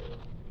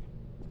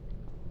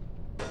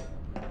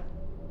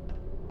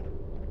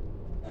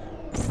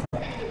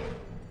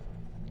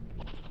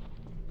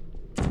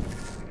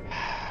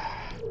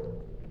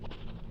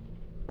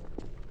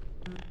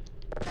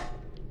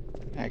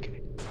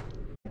 Okay.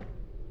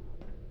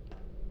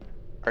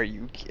 Are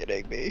you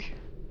kidding me?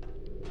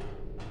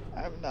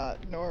 I'm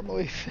not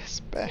normally this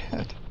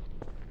bad.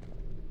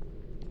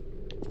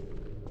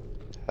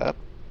 Up.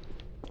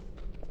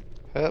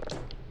 Up.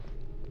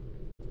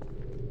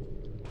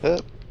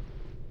 Up.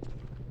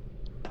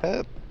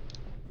 Up.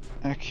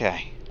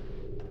 Okay.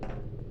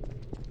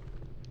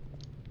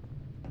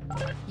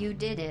 You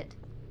did it.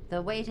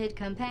 The weighted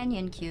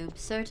companion cube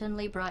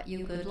certainly brought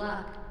you good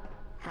luck.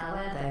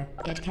 However,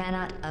 it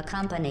cannot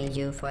accompany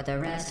you for the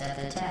rest of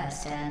the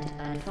test and,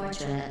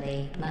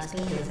 unfortunately, must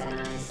be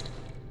euthanized.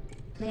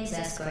 Please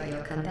escort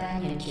your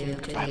companion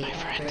cube to the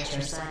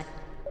Aperture site.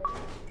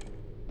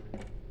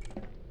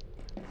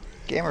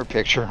 Gamer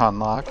picture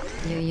unlocked.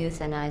 You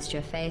euthanized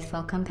your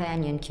faithful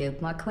companion cube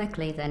more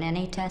quickly than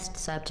any test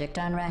subject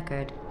on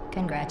record.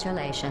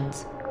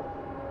 Congratulations.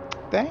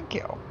 Thank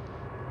you.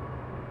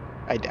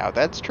 I doubt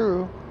that's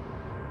true.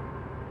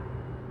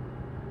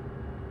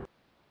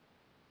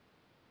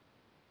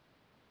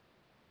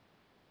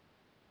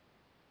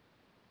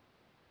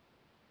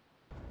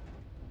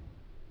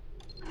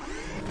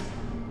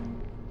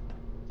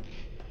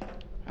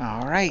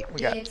 Alright,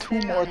 we got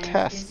 2 more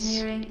tests. Is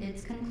nearing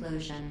its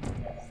conclusion.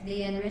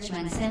 The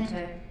Enrichment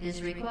Center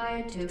is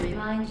required to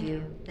remind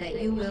you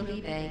that you will be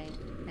baked,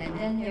 and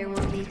then there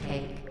will be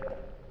cake.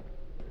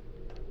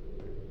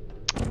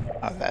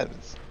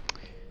 That's...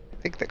 I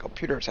think the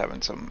computer's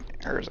having some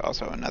errors.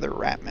 Also, another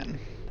Ratman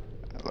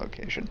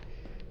location.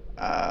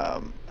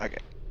 Okay.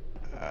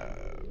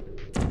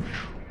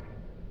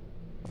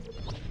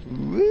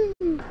 Woo!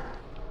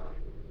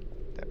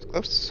 That was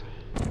close.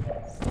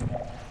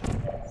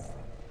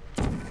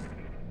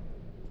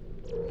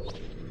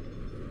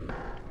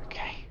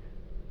 Okay.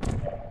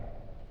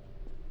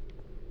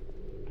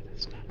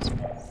 That's not as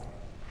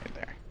right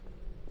there.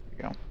 There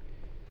we go.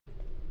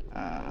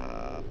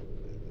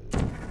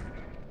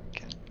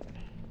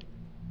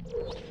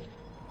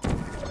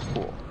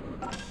 Cool.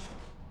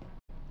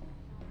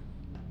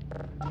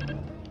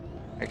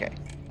 Okay,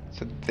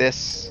 so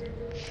this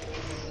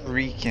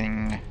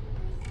freaking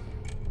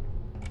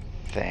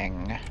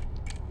thing.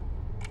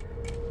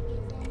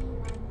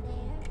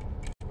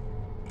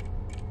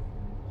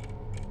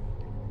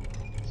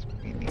 So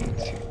we need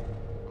to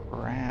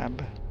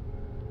grab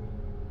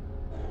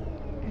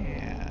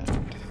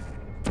and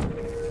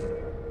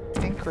I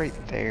think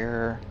right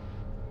there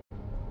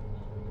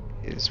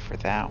is for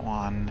that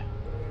one.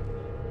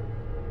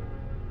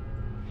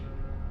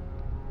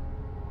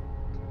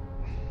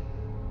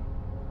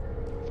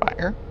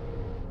 Fire.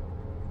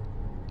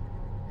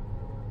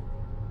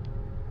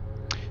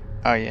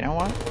 Oh, you know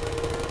what?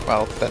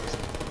 Well,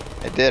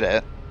 I did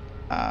it.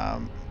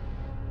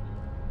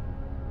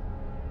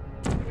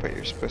 But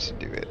you're supposed to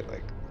do it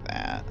like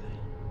that.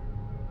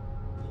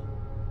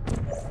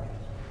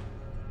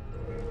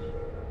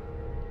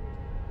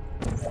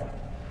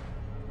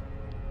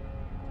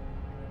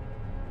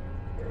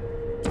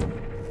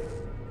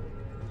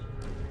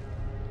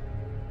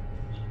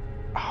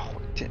 Oh,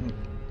 it didn't.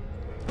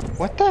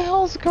 What the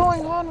hell's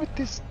going on with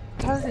these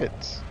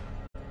targets?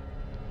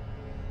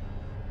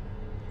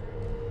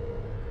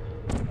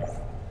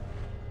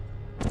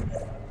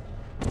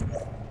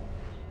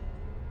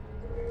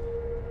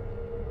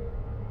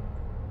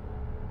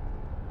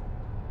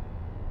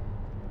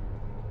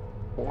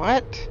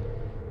 What?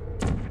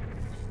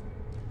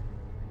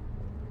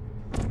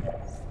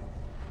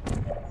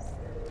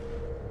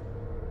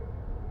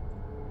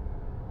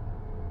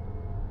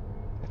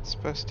 It's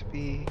supposed to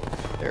be...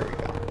 There we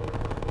go.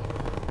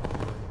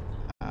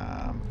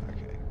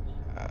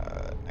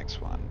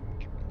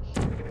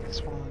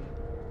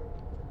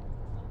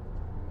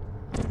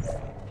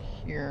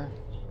 here.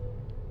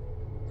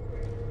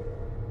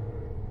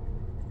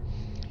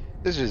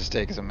 This just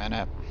takes a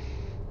minute.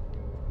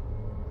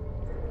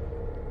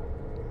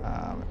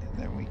 And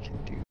then we can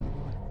do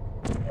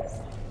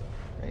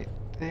right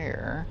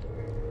there.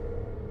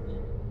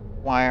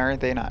 Why are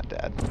they not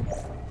dead?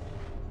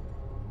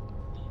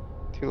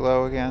 Too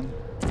low again?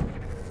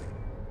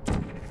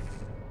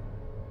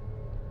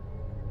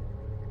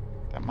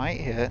 That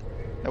might hit.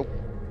 Nope.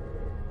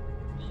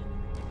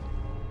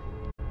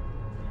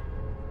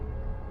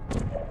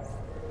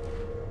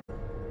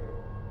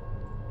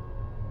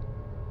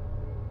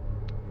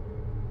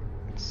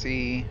 Let's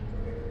see.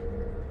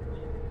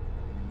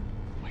 Oh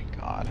my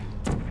god.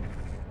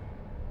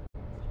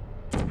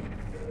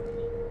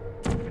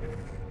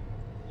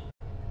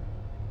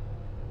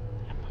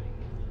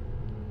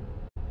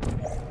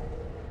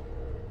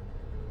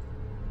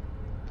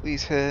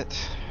 Please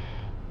hit.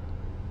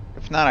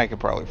 If not, I could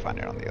probably find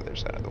it on the other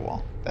side of the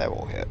wall. That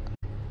will hit.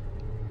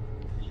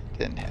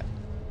 Didn't hit.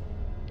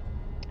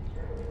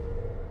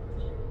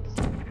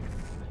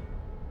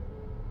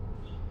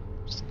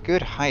 It's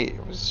good height.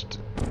 It was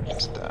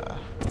just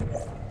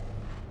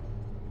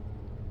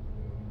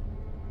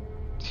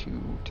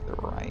two to the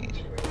right.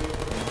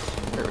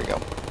 There we go.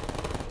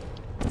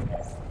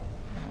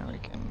 And we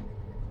can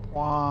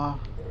blah.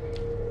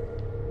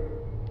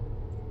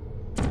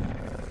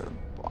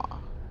 Blah.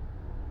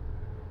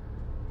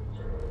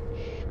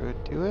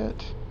 Should do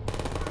it.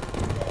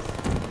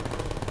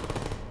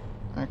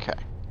 Okay.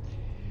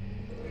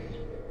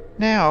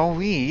 Now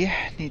we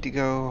need to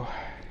go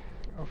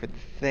over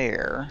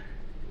there,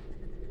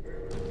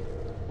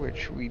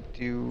 which we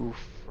do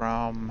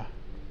from...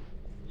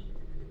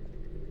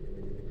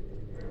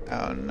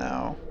 Oh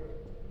no.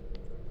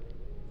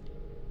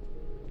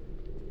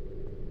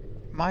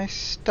 Am I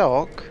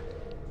stuck?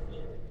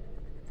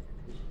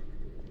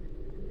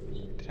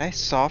 Did I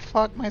soft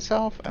lock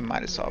myself? I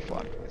might have soft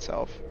locked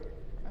myself.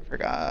 I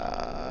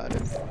forgot.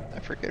 I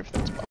forget if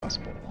that's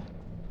possible.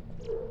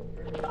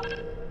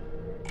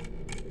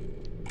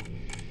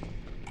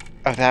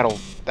 Oh, that'll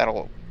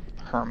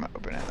Herm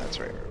open it. That's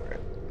right.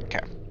 Okay.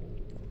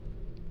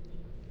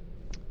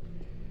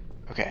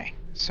 Okay.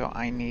 So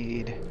I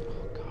need.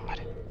 Oh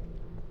God.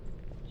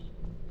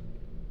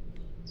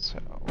 So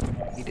we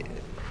need it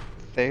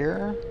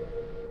there,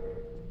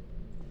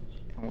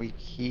 and we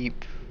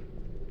keep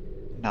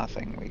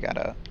nothing. We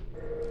gotta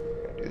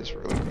do this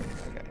really quick.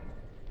 Okay.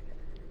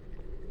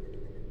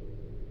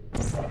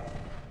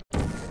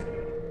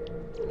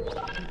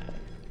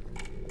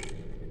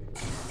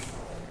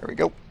 There we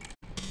go.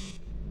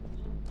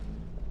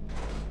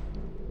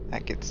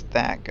 That gets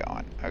that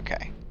going.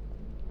 Okay.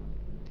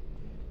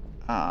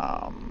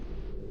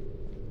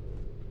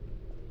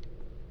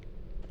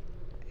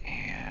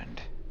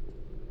 And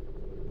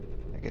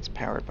that gets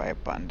powered by a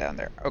button down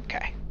there.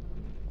 Okay.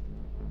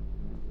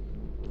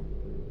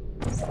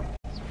 So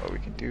what we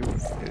can do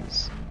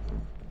is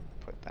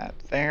put that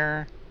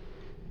there.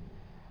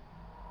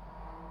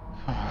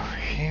 Over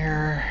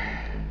here.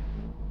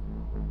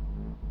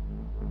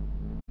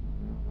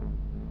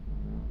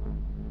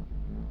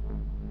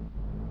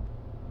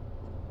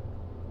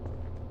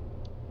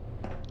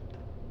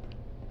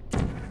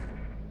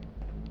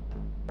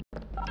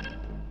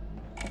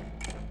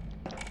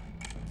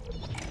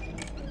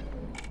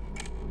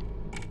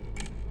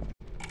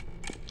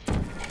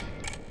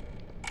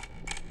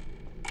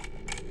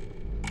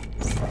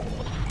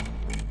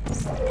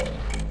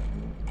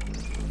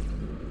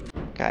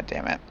 God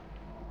damn it.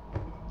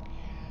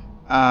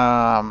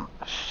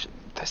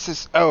 This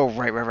is, oh,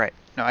 right.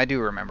 No, I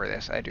do remember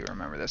this.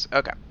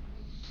 Okay.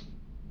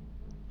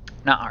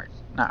 Not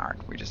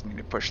hard. We just need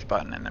to push the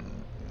button and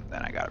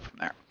then I got it from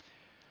there.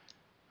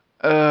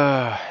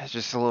 It's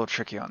just a little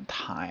tricky on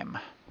time.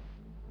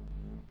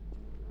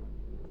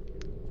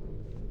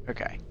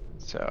 Okay,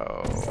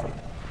 so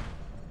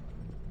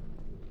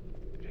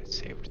it's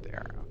saved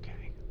there.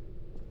 Okay.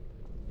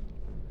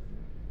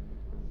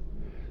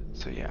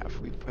 So yeah, if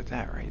we put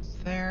that right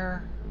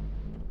there,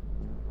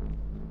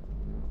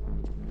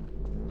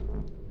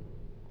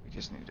 we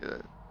just need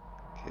to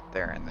hit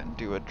there and then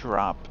do a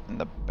drop in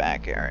the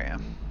back area.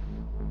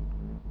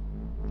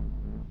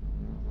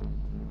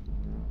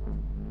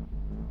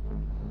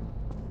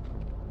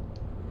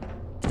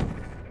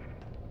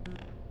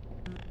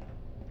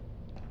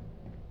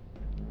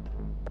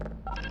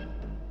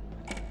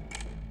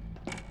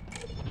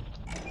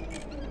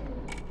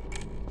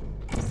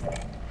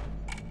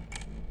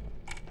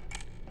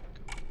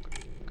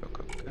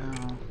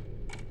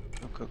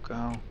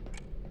 Go.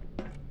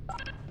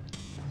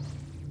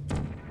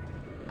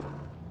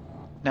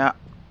 Now.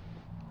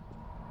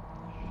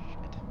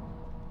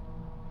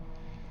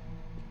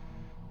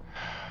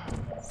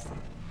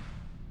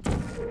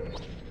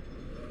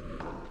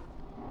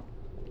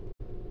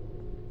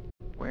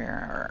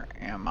 Where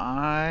am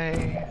I?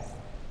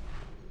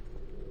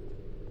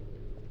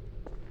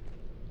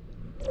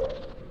 You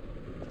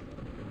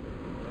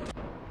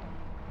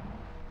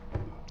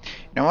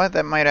know what?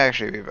 That might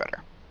actually be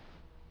better.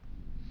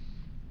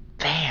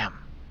 Damn.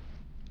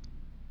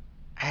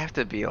 I have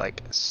to be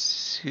like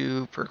super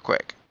super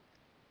quick.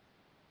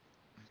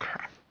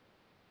 Okay.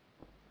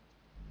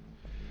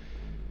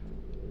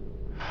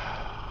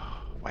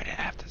 Why did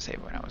I have to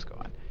save when I was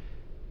going?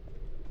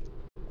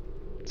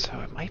 So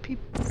it might be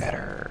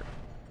better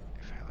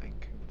if I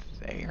like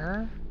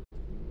there.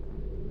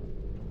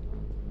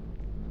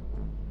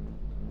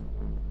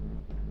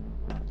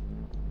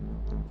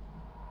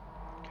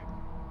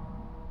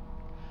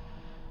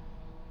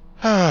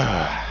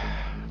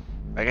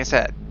 Like I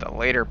said, the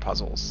later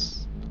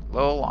puzzles a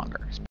little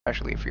longer,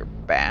 especially if you're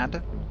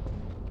bad.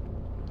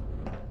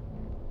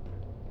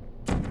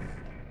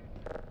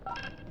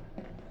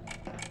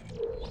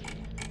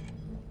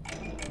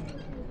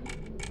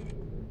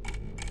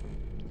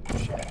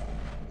 Shit.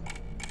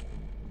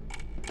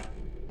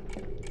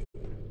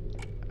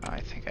 I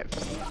think I've...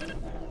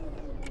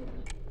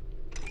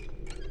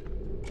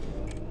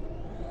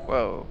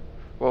 Whoa.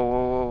 Whoa,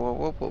 whoa, whoa,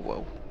 whoa, whoa,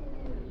 whoa.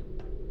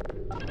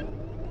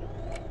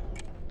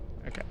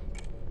 Okay.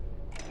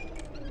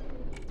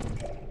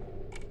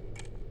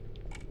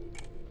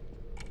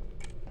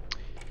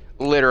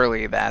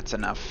 Literally, that's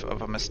enough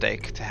of a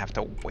mistake to have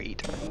to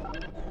wait.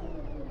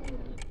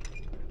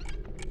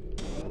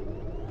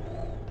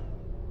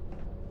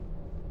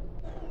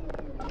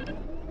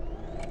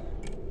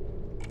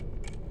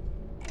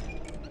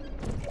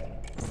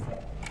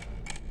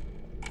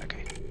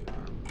 Okay.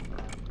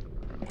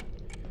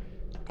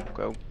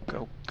 Go,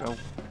 go, go,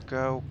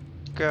 go,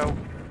 go.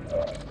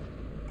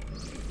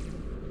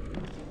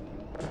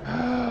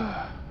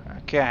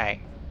 Okay.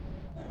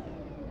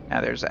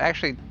 Now there's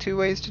actually 2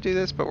 ways to do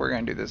this, but we're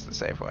gonna do this the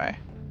safe way.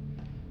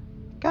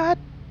 God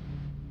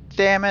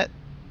damn it.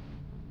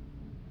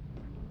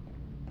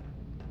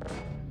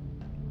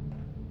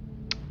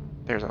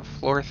 There's a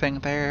floor thing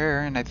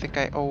there, and I think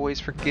I always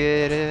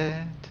forget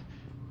it.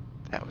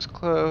 That was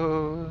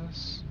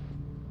close.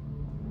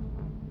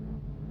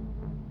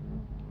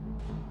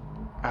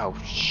 Oh,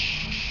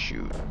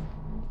 shoot.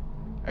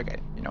 Okay,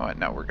 you know what?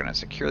 No, we're gonna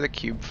secure the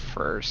cube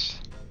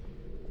first.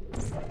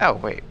 Oh,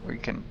 wait, we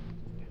can...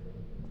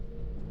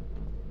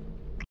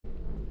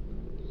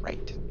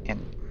 Right,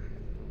 and...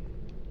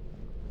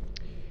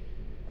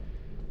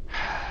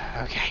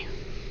 Okay.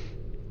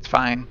 It's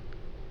fine.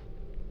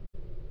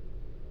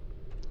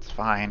 It's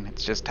fine,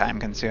 it's just time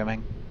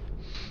consuming.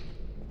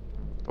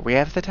 But we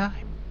have the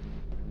time.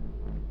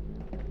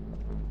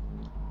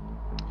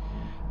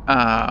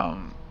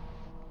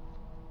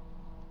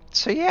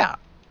 So yeah.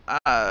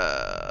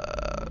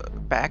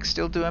 Back's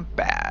still doing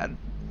bad.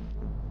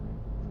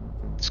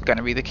 It's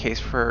gonna be the case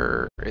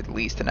for at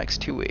least the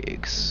next 2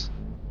 weeks.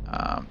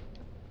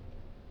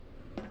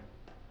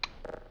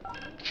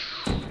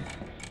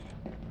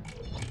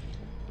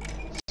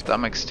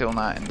 Stomach's still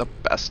not in the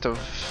best of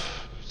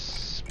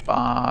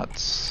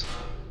spots.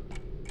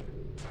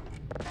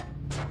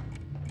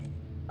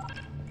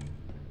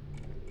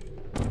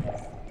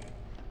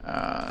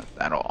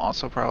 That'll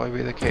also probably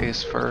be the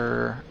case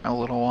for a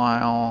little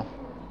while.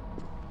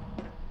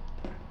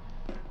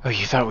 Oh,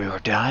 you thought we were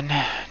done?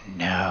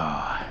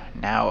 No.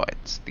 Now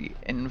it's the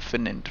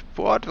infinite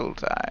portal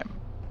time.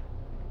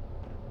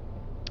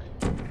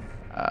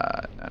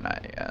 No,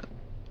 not yet.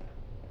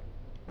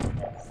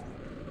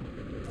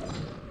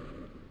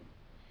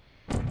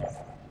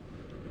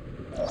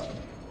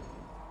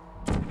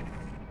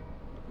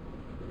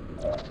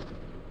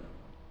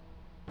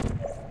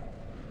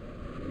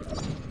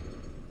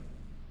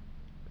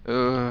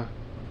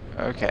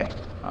 Okay,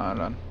 hold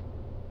on.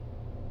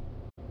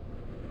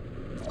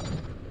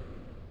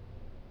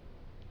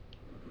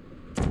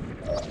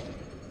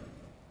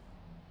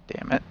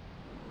 Damn it.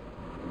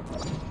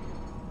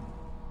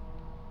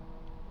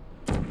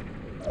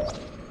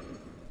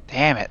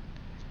 Damn it.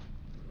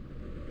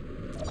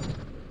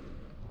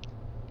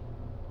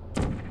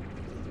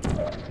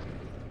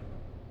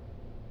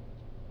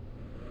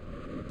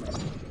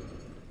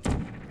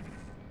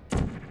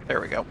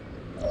 There we go.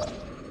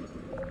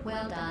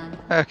 Well done.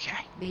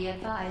 Okay. Be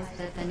advised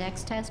that the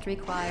next test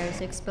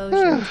requires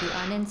exposure to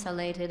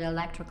uninsulated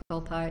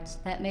electrical parts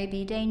that may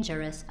be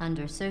dangerous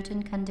under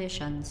certain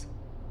conditions.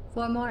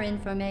 For more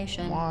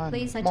information,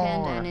 please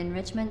attend an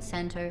Enrichment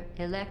Center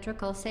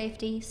Electrical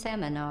Safety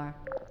Seminar.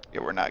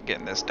 Yeah, we're not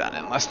getting this done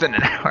in less than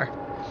an hour.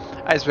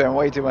 I spent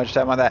way too much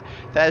time on that.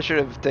 That should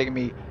have taken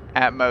me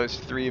at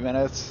most 3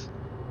 minutes.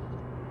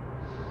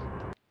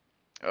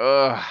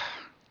 Ugh.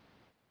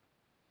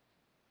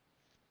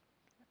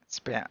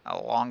 Spent a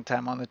long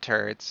time on the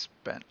turret,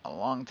 spent a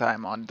long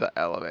time on the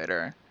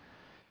elevator.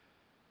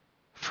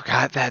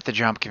 Forgot that the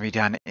jump can be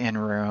done in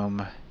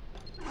room.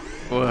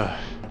 Ugh.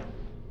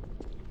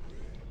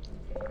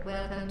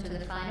 Welcome to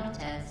the final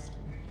test.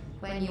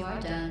 When you are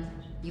done,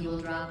 you will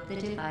drop the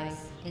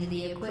device in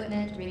the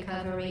Equipment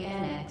Recovery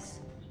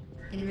Annex.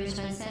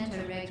 Enrichment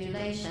Center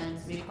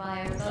regulations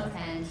require both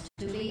hands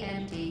to be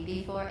empty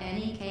before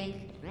any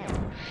cake.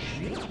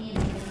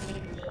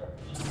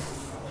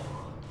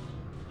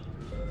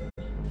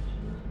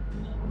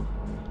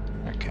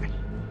 Okay.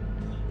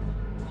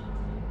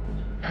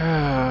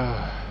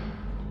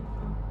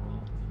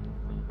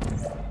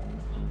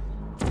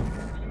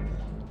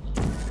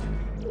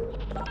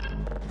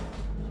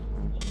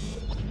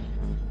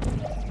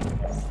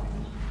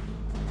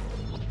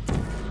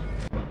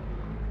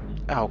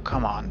 Oh,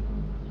 come on.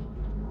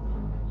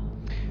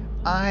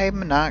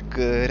 I'm not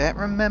good at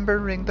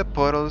remembering the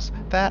portals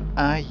that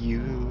I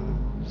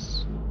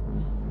use.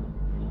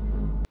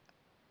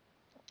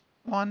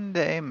 One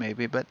day,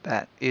 maybe, but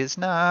that is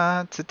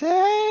not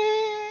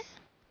today.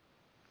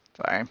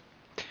 Sorry.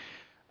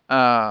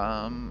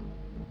 Oh,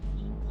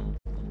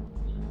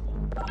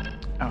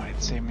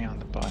 it saved me on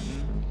the button.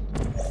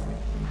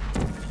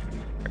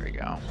 There we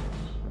go.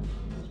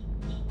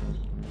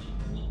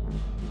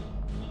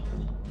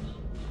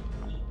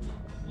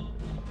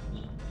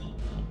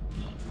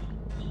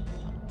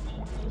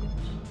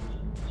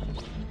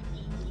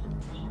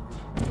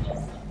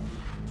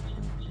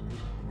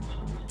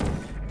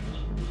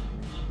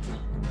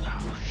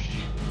 Oh,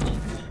 shit.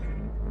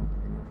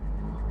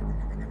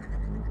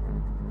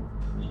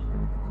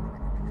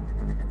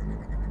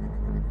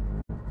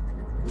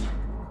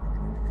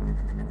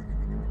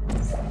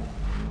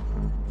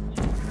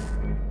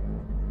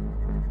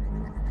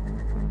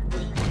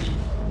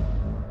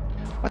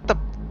 What the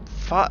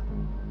fuck?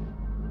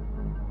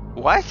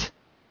 What?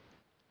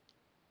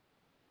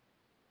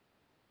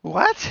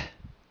 What?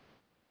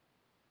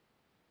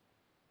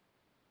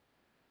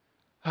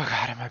 Oh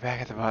god, am I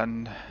back at the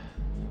button?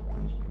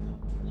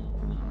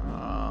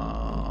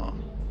 Oh.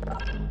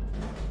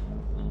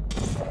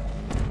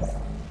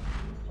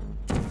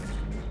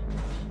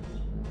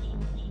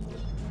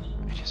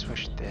 I just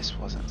wish this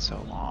wasn't so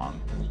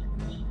long.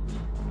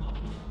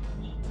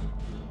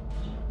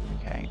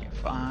 Okay,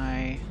 if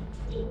I...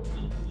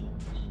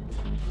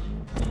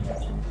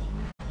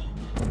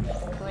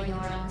 For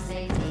your own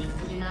safety,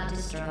 do not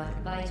destroy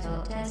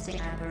vital testing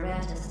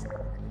apparatus.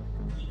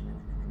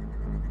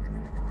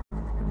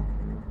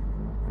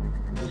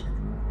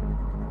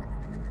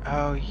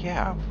 Oh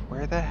yeah,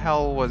 where the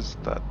hell was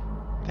the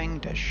thing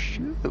to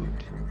shoot?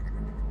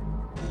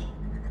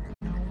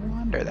 No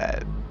wonder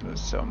that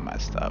was so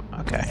messed up.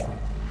 Okay.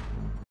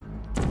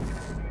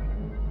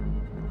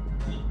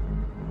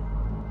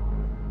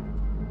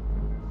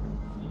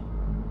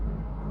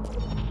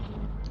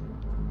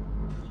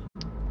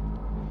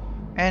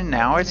 And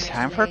now it's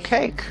time for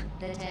cake.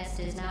 The test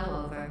is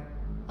now over.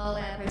 All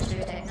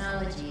Aperture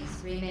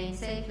technologies remain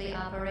safely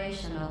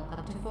operational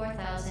up to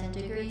 4,000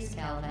 degrees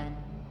Kelvin.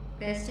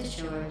 Rest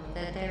assured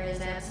that there is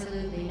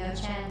absolutely no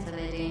chance of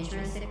a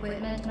dangerous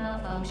equipment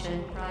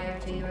malfunction prior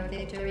to your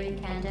victory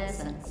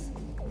incandescence.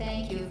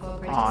 Thank you for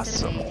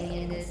participating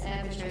in this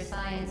Aperture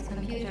Science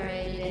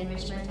computer-aided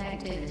enrichment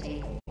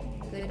activity.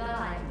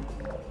 Goodbye.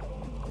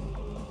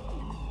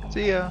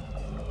 See ya.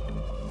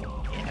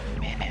 In a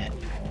minute.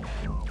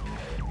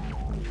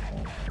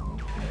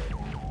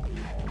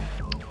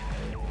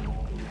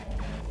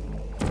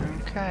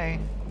 Okay.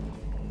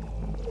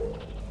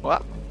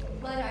 What?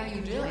 What are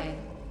you doing?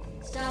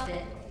 Stop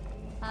it.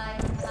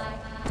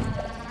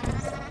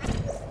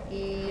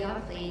 We are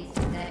pleased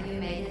that you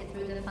made it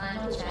through the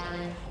final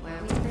challenge where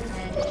we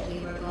pretended we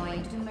were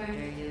going to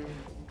murder you.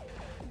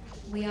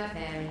 We are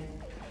very,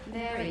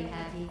 very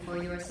happy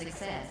for your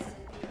success.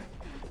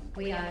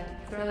 We are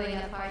throwing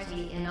a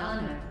party in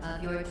honor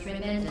of your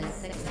tremendous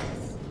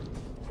success.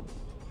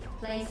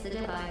 Place the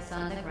device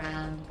on the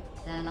ground,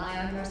 then lie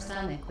on your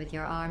stomach with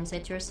your arms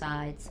at your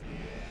sides.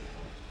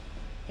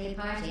 A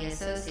party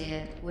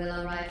associate will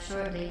arrive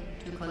shortly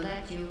to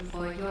collect you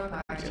for your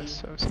party.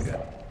 Associate.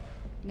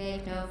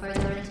 Make no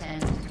further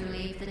attempt to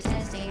leave the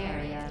testing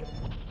area.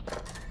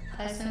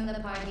 Assume the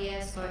party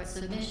escort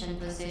submission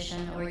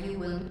position or you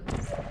will...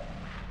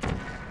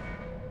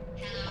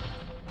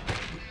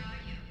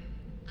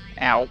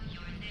 Ow.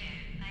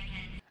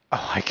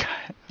 Oh my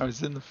god, I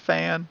was in the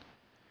fan.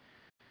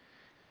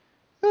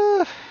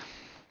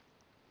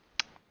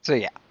 So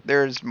yeah,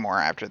 there's more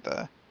after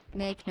the...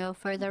 Make no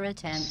further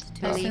attempt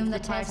to leave the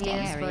testing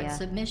area.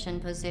 Submission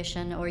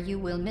position or you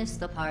will miss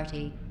the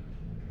party.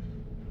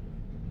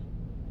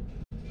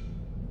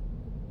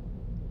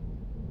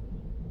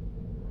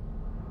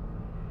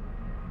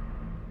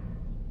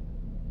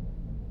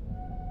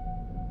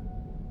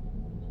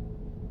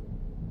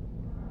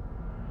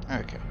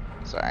 Okay,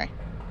 sorry.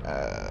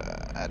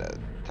 I had a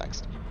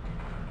text.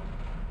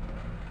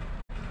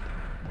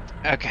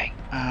 Okay,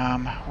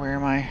 where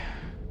am I?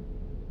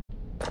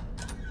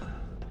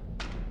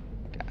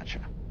 Gotcha.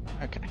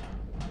 Okay.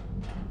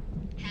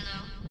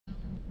 Hello?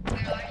 Where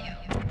are you?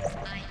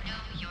 I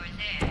know you're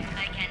there.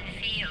 I can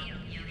feel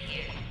you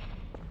here.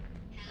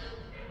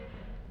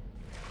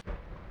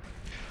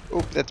 Hello?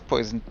 Oop, that's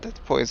poison. That's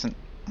poison.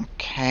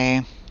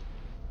 Okay.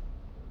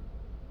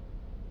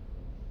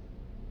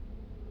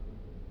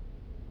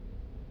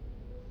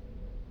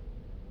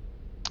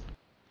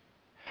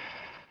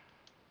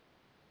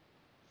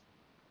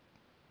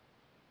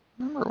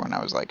 Remember when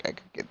I was like, I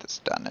could get this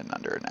done in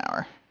under an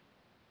hour?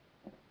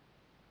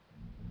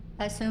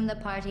 Assume the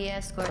party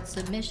escort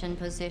submission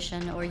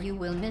position or you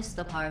will miss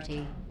the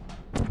party.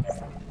 Hello?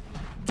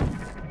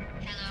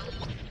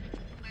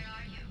 Where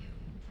are you?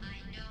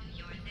 I know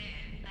you're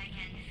there. I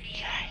can feel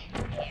you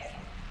here.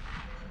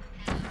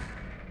 Hello?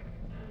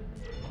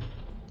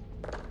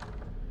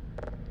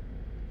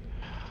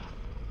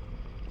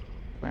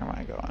 Where am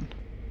I going?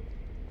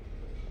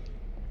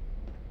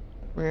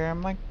 Where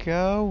am I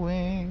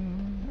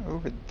going?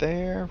 Over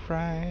there,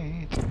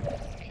 right?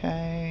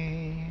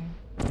 Okay.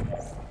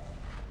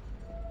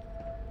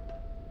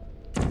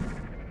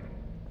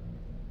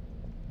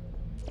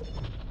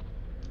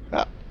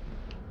 Ah.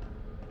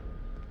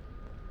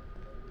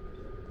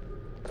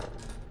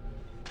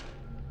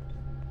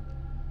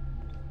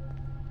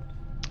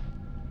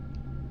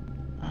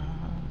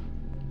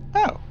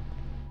 Oh.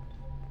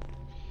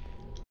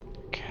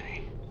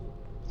 Okay.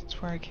 Is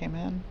this where I came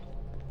in?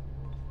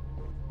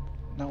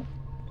 Nope.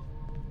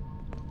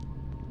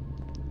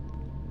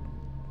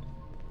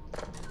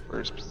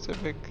 For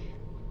specific.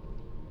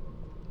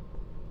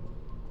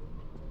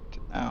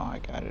 Oh, I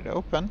got it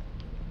open.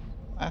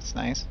 That's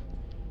nice.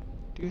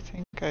 Do you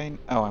think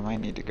oh, I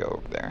might need to go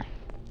over there.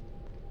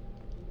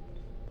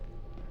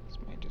 This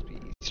might just be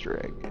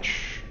Easter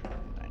egg-ish.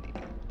 I need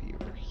to be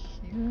over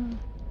here.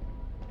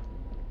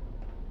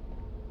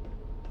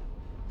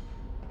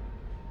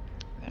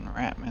 Then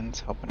Ratman's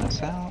helping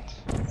us out.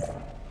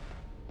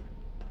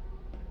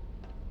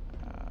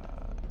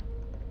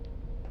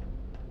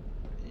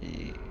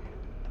 Yeah.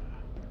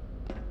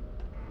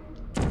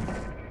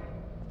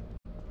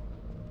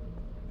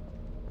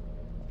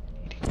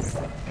 Need to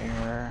go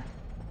there.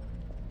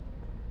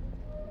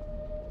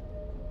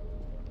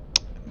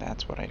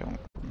 That's what I don't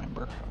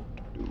remember how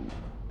to do.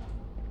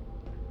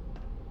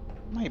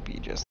 Might be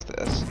just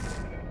this.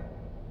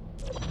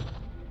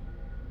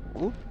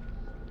 Oop.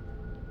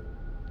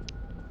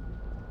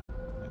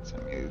 That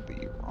sent me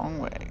the wrong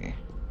way.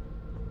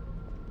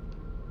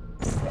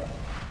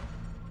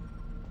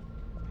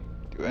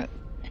 Do it.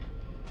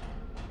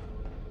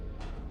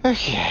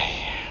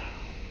 Okay.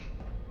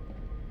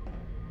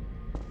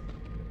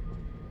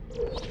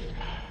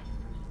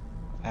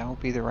 That will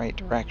be the right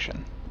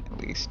direction, at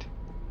least.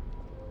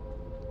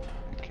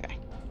 Okay.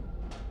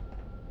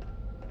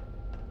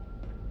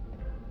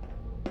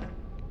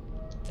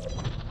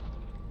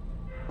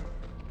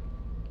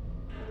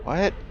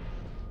 What?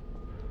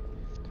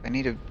 Do I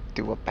need to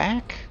do a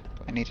back?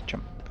 Do I need to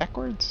jump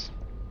backwards?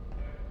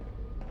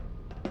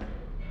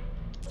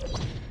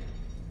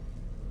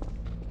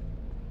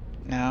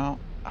 No.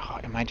 Oh,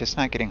 am I just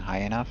not getting high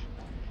enough?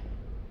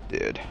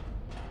 Dude.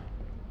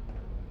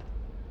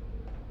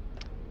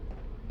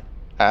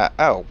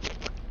 Oh.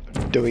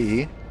 Do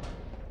we?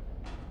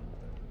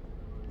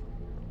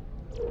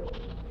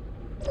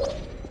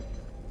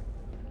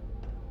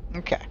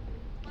 Okay.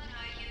 What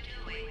are you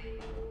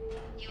doing?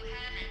 You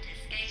haven't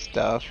escaped,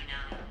 Stuff. you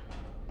know.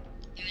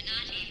 You're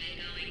not even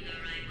going the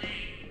right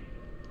way.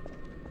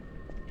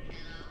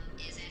 Hello?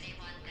 Is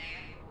anyone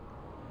there?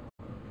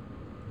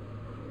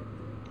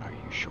 Are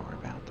you sure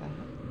about that?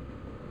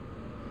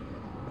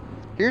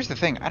 Here's the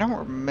thing, I don't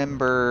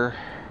remember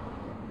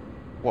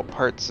what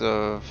parts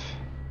of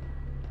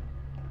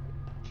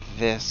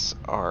this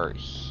are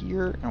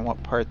here and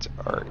what parts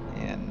are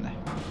in.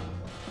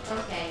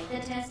 Okay, the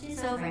test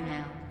is over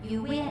now.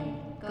 You win.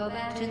 Go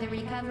back to the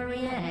recovery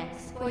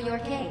annex for your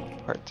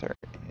cake. Parts are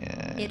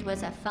in. It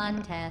was a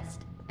fun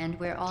test, and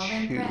we're all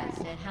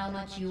impressed at how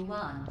much you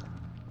won.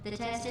 The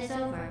test is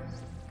over.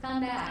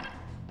 Come back.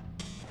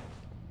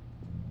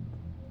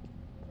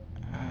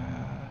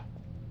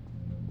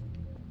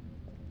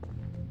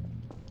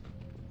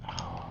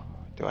 Oh,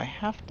 do I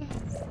have to?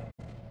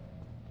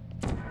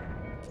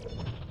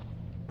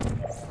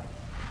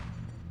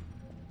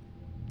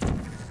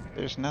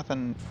 There's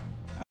nothing.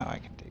 Oh, I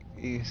can take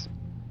these.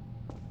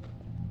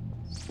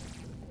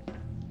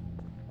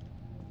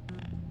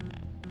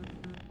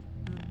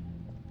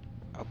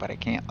 Oh, but I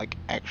can't, like,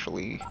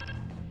 actually. I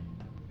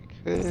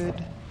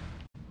could.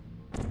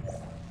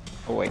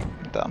 Oh, wait,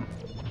 I'm dumb.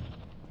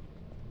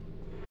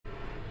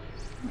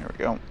 There we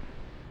go.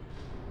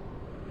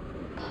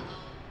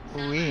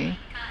 Wee.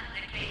 Cut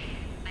the cake.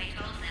 I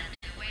told them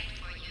to wait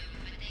for you,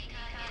 but they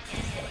cut it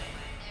anyway.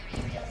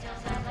 There is still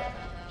some left,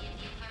 though, if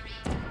you hurry.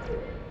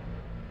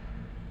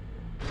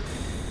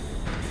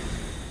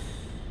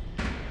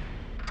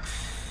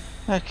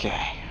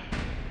 Okay.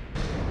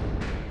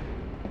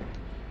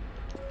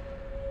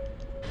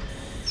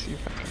 Let's see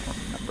if I can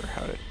remember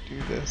how to do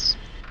this.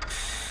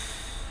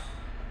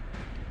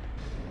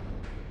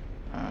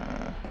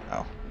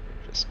 Oh,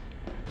 just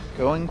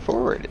going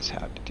forward is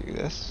how to do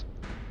this.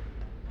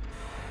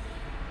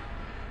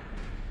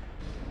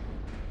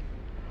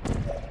 I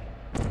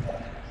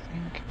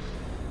think,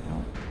 no.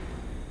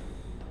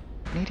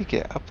 Need to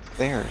get up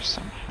there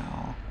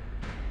somehow.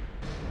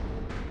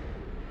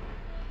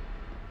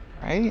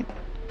 Right?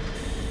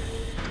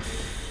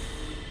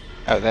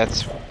 Oh,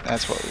 that's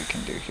what we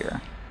can do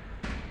here.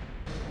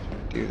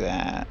 Do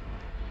that.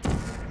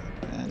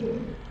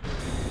 And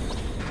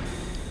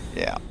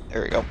yeah,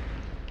 there we go.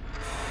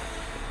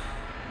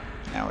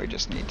 Now we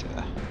just need to.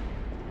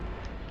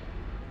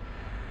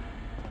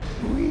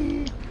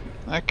 Whee!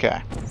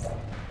 Okay.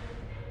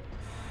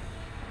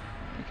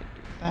 We can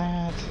do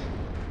that.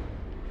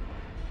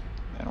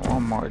 And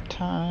one more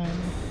time.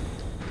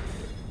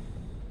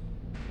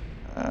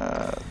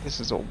 This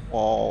is a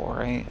wall,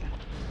 right?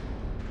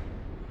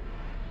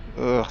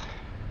 Ugh.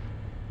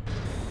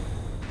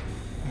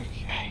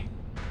 Okay.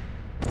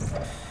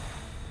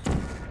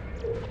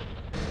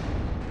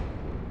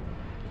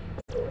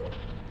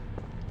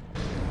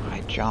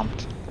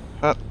 jumped.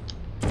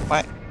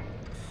 What?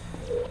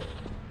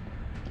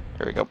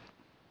 There we go.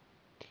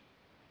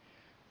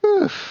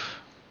 Oof.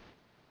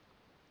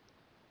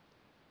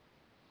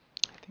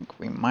 I think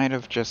we might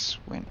have just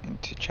went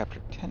into chapter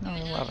 10 or 11.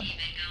 Even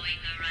going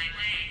the right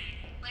way.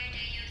 Where do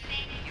you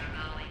think you're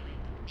going?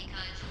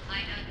 Because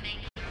I don't think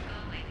you're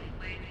going.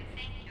 Where do you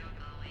think you're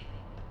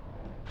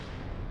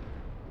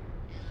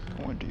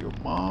going? Going to your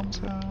mom's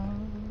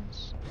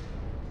house.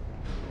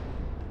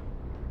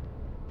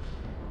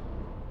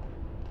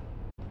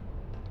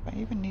 Do I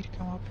even need to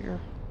come up here?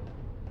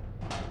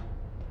 I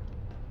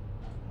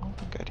don't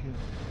think I do.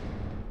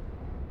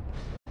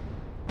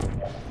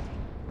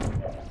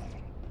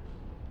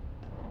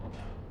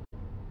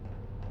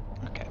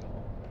 Okay.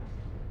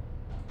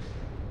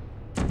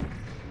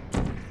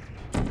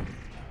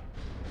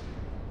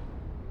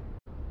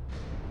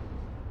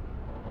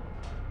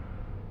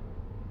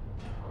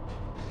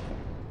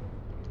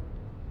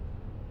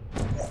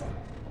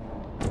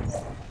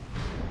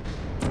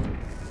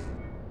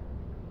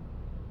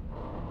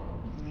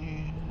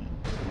 And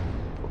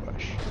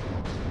push.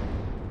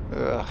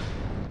 Ugh.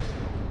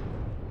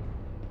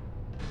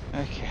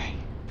 Okay.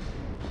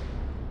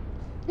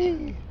 Yay.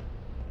 Didn't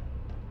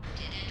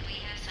we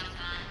have some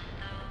fun,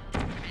 though?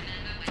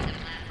 Remember when the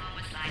platform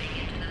was sliding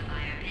into the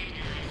fire pit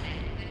and I said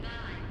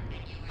goodbye,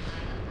 and you were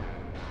like,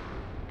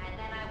 and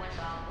then I was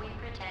all, we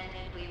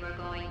pretended we were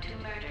going to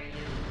murder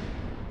you.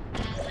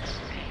 That was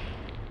great.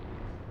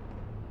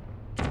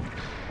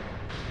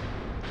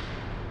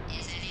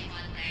 Is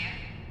anyone there?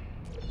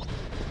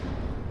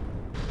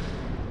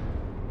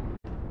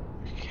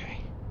 Okay.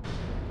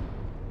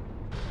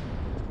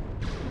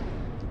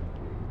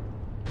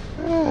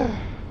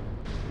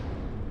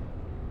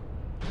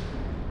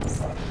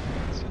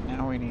 So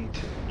now we need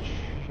to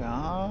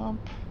jump.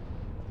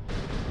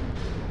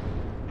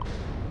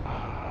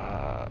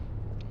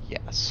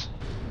 Yes.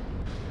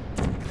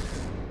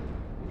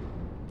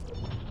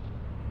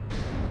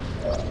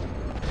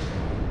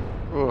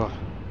 Oh,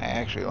 I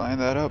actually lined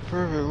that up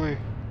perfectly.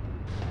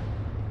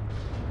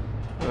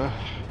 Ugh.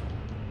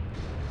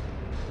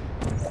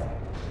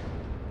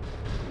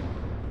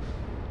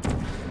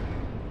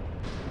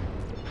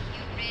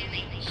 You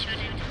really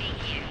shouldn't be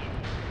here.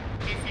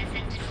 This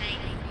isn't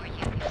safe for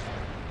you.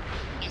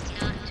 It's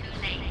not too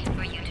late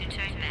for you to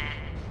turn back.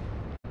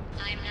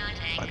 I'm not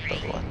What the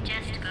angry. what?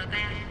 Just go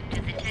back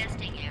to the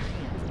testing area.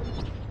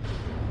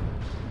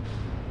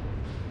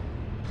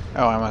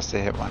 Oh, I must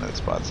have hit one of the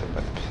spots hit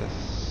by the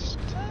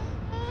piston.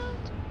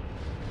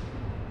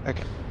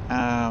 Okay.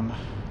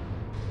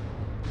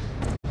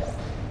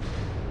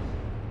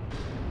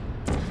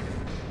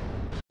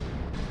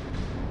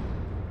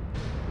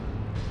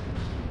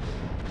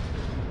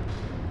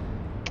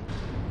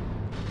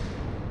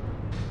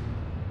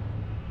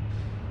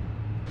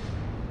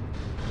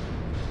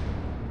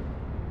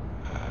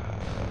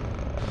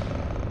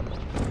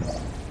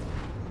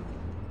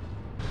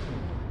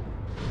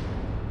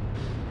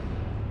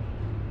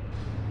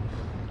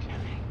 Okay.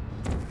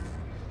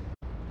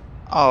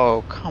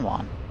 Oh, come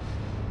on.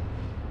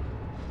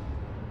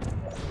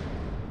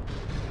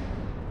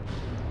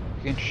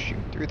 You can shoot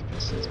through the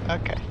pistons.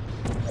 Okay.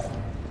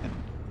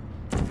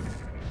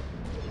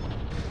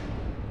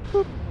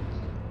 Boop.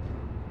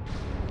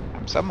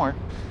 I'm somewhere.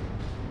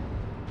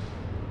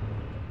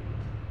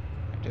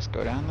 I just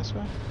go down this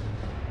way.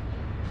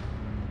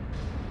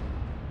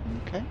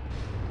 Okay.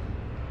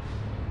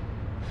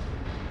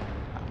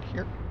 Down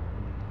here.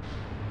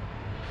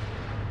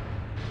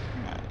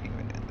 Not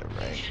even in the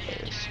right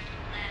place.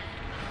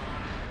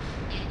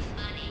 It's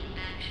funny,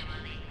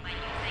 actually, when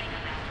you think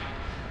about it.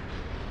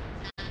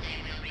 Someday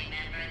we'll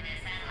remember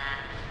this and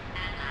laugh,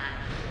 and laugh,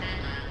 and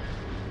laugh.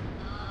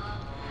 Oh,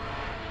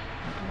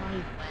 boy.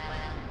 Well,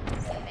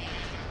 you may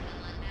have still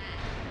come on back.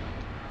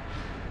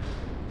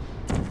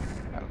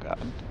 Oh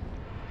god.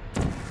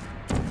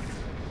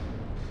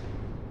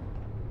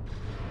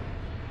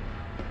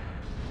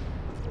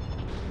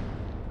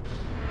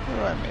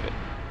 Oh, I made it.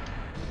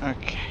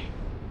 Okay.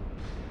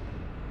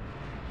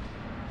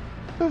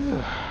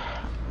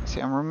 See,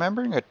 I'm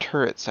remembering a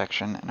turret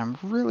section, and I'm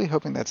really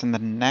hoping that's in the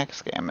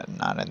next game and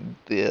not in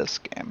this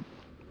game.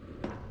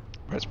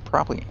 But it's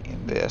probably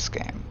in this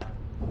game.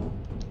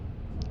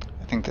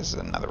 I think this is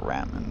another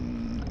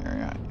ramen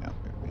area. Yep,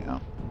 yeah.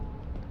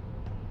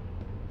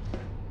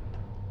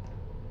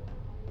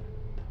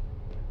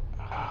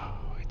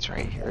 Oh, it's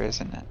right here,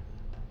 isn't it?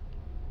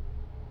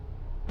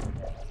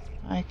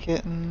 Hi,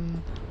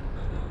 kitten.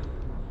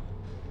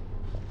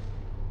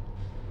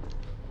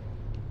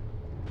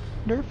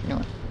 Wonder if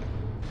anyone...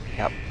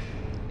 Yep.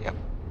 Yep.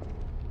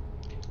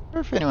 Wonder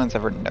if anyone's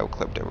ever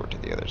no-clipped over to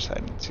the other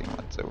side and seen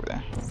what's over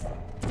there.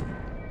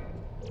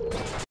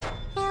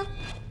 Help.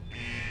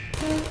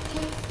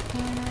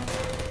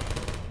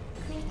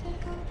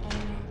 Critical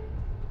error.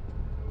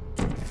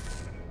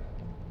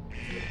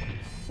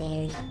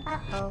 There's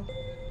uh-oh.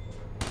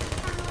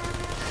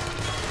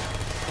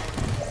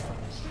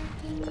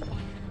 Shutting down.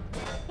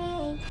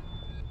 Hey.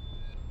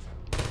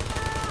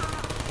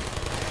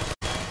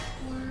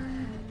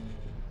 One.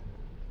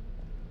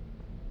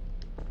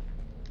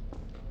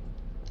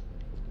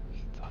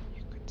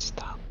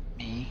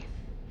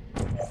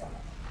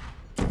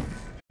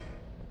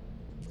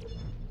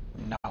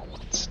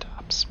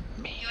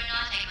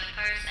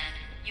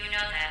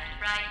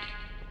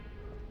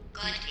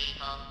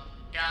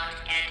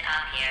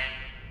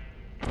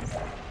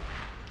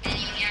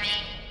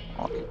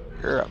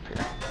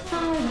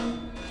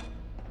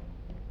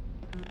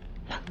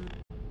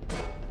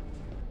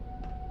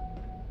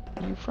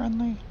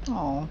 friendly?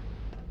 Oh.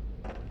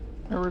 I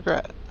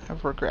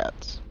have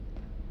regrets.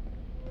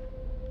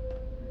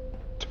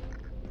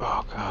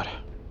 Oh god.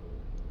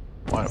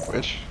 What I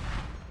wish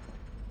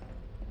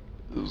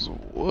is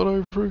what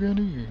I friggin'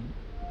 need.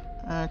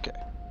 Okay.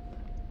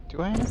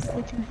 Do I have to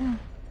go through here?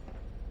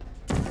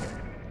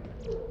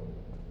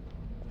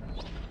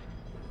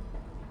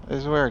 This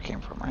is where it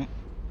came from, right?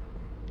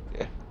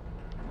 Yeah.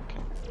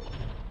 Okay.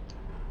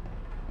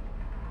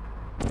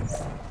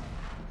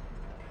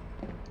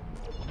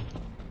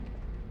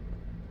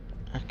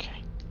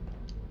 Okay.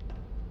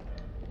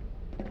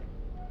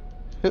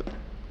 Oop.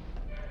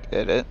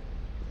 Did it.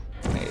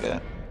 Made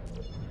it.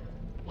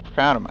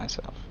 Proud of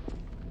myself.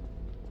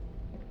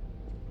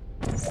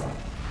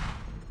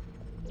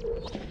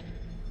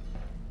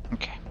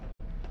 Okay.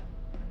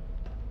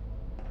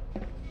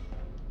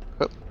 Oop.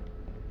 There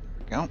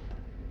we go.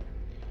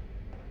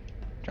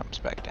 Jumps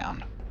back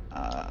down.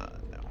 No.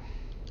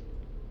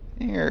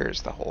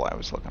 Here's the hole I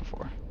was looking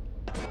for.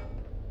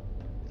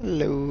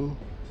 Hello.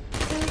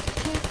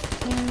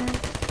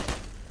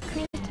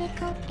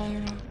 Critical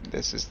error.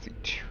 This is the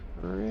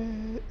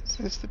turret. Is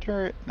this the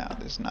turret? No,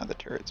 this is not the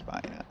turret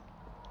spot yet.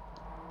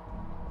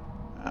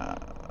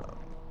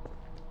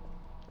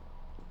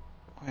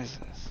 What is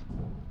this?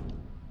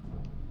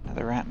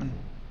 Another Ratman?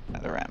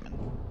 Another Ratman.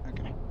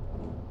 Okay.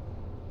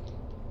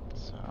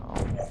 So,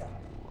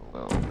 a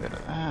little bit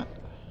of that.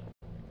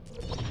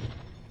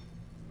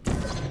 I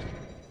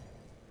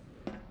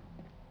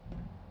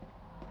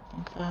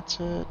think that's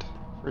it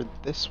for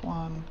this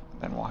one.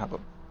 Then we'll have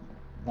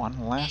one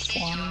last This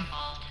is your one.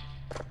 fault.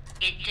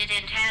 It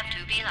didn't have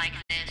to be like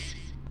this.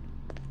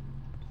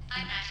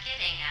 I'm not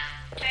kidding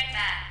now. Turn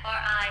back, or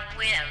I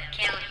will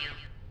kill you.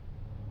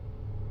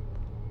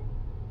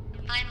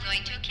 I'm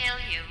going to kill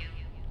you.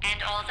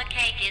 And all the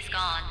cake is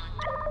gone.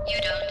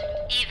 You don't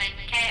even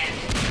care,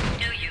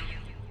 do you?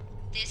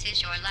 This is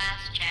your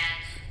last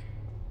chance.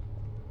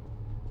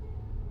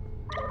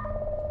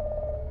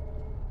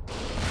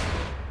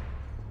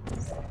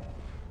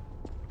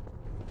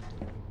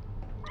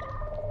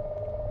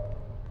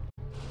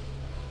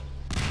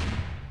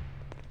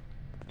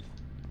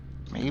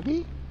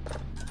 Maybe?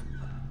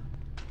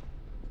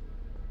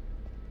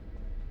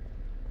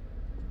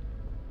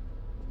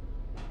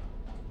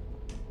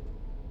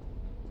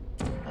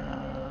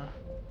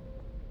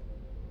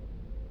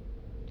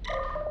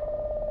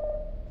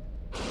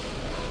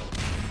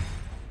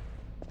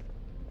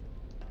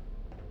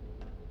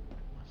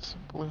 What's the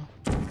blue?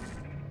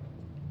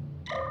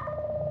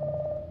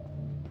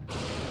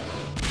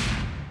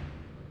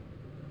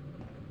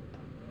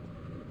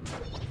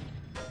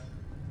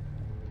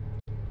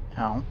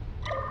 Ow.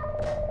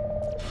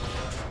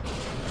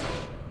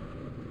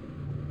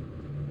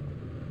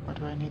 What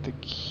do I need the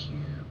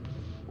cube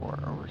for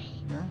over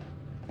here?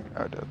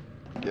 Oh, to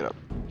get up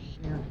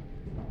here.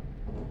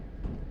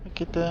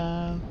 Look at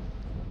that.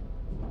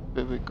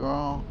 Baby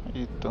girl, how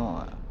you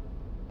doing?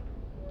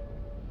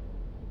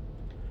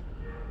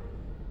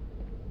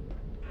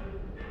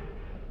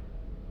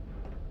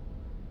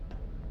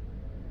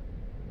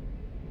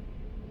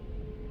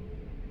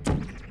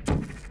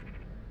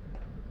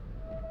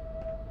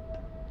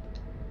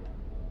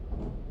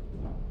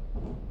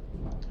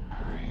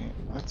 Alright,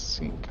 let's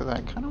see, because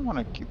I kind of want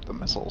to keep the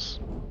missiles.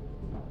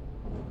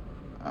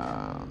 If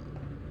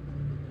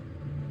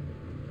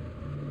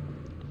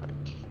I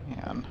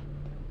can.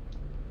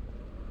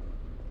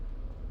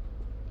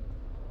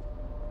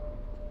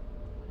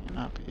 May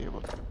not be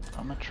able to.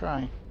 I'm gonna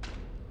try.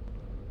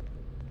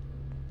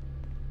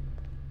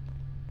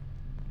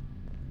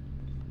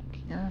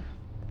 Here.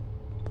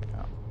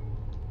 Oh.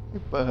 Hey,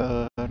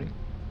 buddy.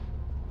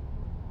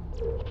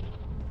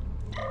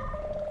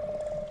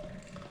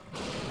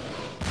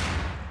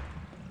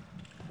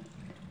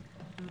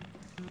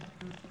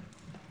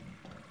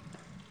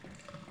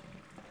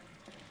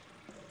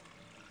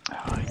 Oh,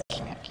 I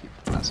can't keep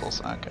the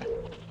missiles. Okay.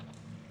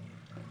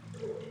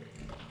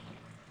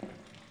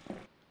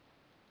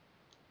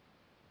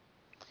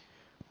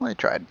 Well, I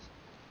tried.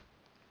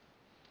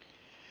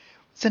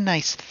 It's a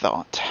nice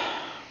thought.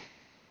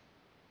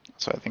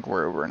 So I think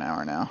we're over an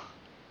hour now.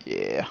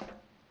 Yeah.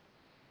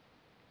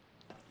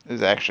 This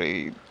is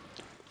actually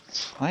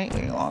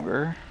slightly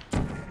longer.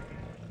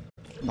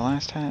 The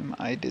last time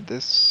I did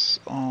this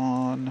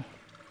on...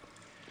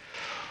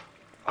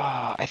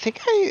 I think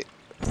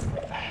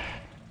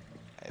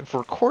I've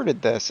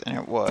recorded this and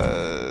it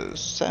was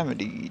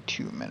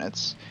 72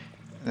 minutes.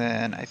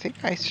 Then I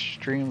think I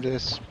streamed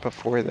this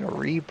before the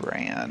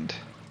rebrand.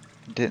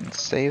 Didn't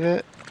save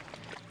it.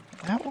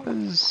 That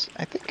was,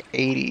 I think,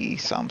 80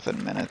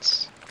 something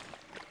minutes.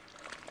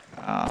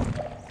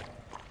 Okay.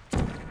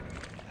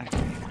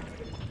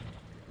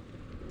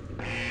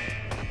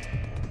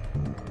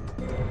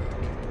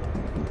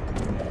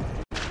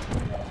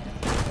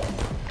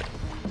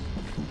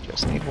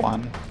 Just need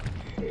one.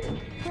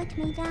 Put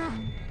me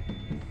down.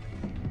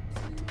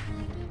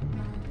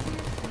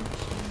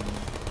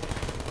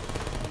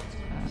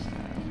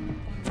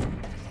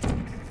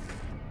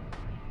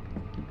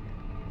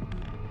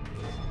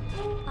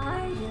 Who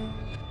are you?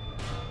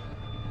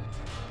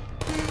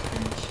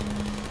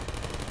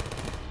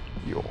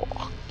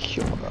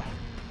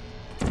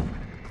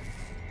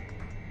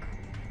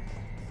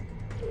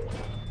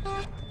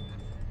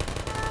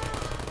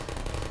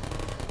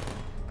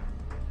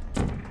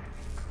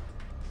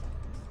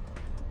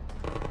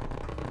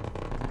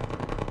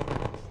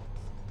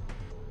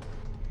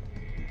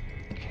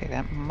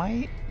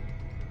 might.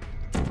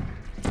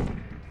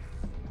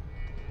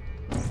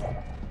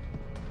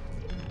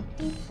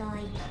 Hey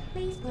Floyd,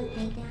 please put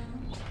me down.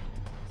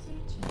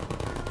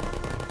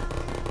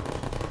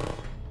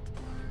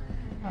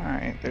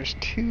 Alright, there's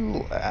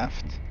 2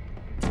 left.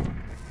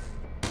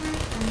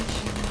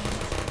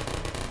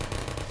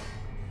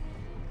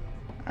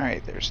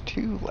 Alright, there's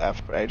 2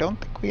 left, but I don't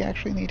think we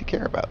actually need to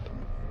care about them.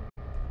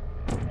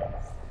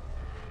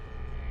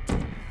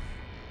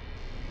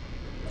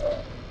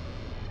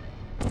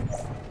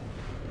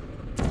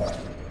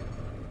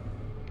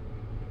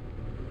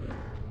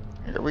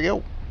 Here we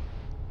go.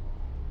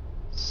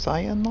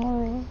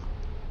 Sayonara.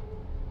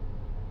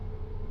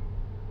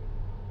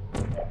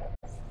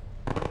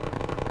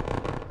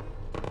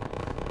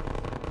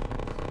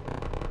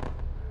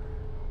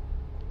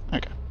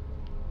 Okay.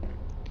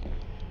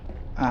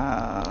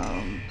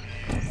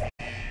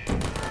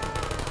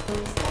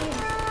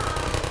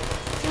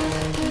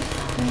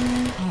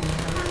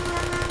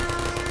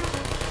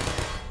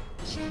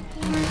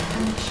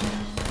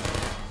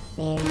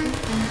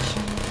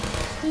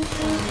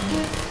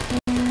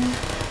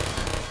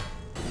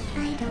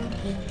 I don't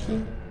hate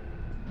you.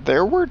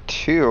 There were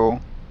 2.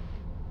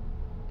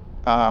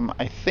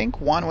 I think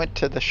one went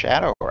to the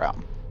Shadow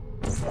Realm.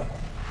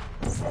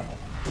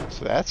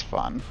 So that's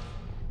fun.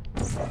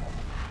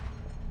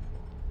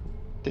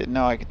 Didn't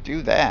know I could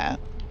do that.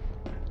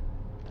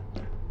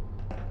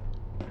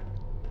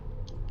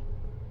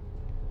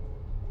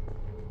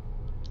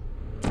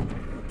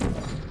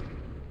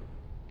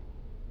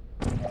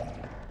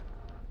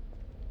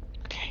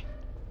 Okay.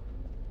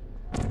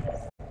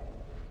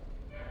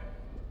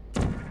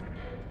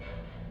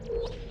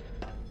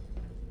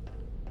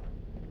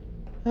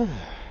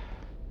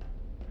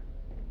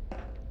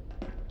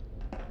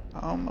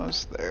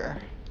 Almost there.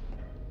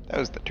 That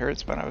was the turret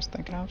spot I was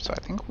thinking of, so I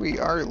think we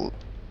are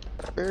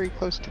very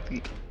close to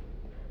the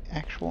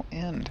actual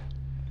end.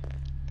 I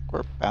think we're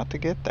about to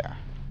get there.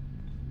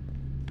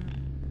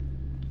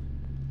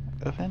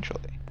 Eventually.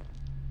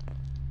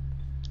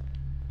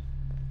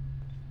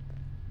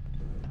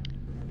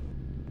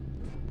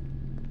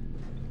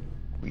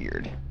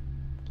 Weird.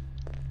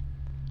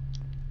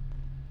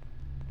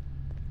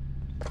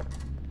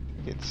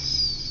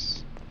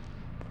 It's...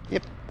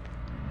 Yep.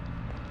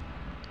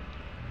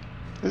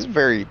 This is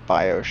very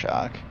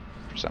BioShock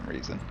for some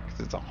reason, because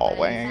it's a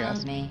hallway, I guess.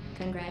 Found me.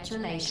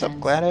 Congratulations. Sup,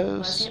 GLaDOS?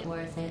 Was it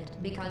worth it?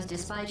 Because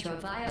despite your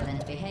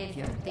violent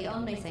behavior, the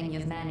only thing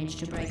you've managed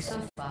to break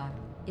so far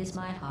is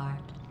my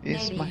heart.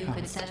 Maybe you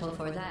could settle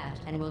for that,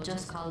 and we'll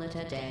just call it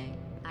a day.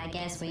 I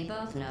guess we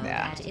both know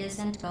that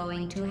isn't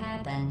going to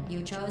happen.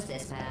 You chose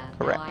this path.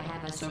 Correct. Now I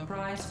have a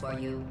surprise for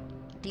you.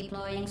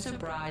 Deploying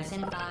surprise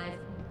in 5,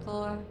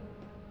 4...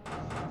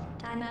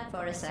 Time out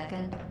for a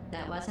second.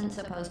 That wasn't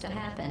supposed to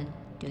happen.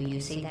 Do you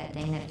see that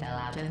thing that fell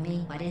out of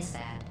me? What is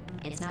that?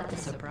 It's not the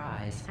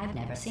surprise. I've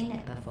never seen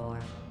it before.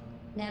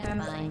 Never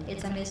mind.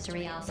 It's a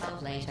mystery I'll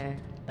solve later.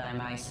 By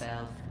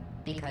myself.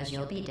 Because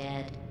you'll be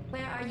dead.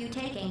 Where are you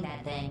taking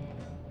that thing?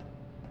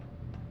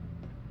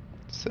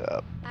 What's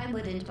up? I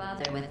wouldn't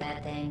bother with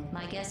that thing.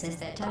 My guess is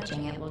that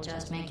touching it will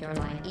just make your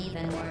life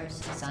even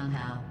worse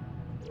somehow.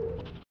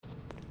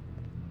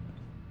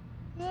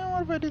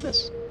 What if I do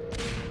this?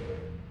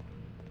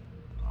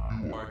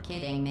 You're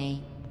kidding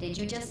me. Did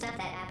you just stuff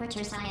that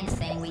Aperture Science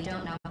thing, we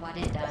don't know what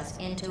it does,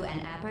 into an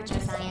Aperture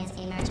Science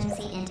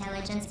Emergency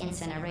Intelligence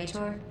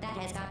Incinerator? That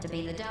has got to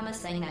be the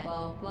dumbest thing that...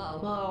 Whoa, whoa,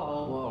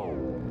 whoa,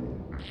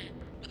 whoa.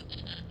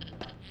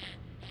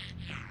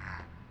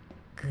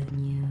 Good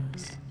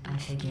news. I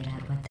figured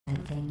out what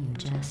that thing you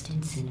just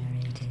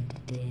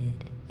incinerated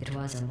did. It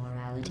was a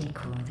morality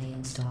core they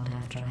installed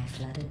after I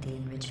flooded the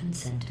enrichment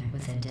center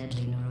with a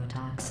deadly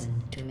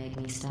neurotoxin to make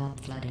me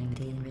stop flooding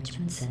the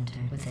enrichment center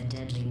with a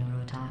deadly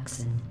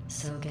neurotoxin.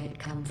 So get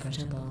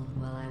comfortable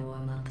while I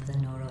warm up the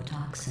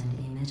neurotoxin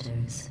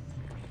emitters.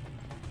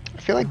 I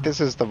feel like this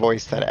is the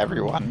voice that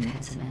everyone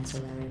Had some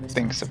ancillary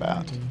thinks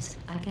about. responsibilities.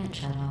 I can't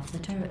shut off the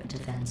turret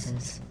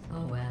defenses.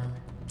 Oh well.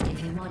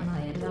 If you want my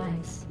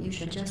advice, you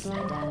should just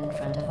lie down in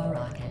front of a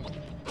rocket.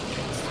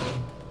 Trust me.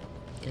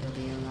 It'll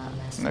be a lot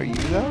less. No, you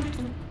though?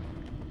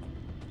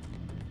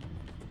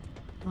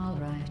 All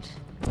right.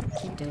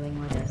 Keep doing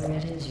whatever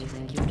it is you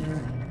think you're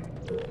doing.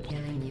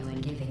 Killing you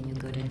and giving you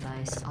good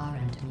advice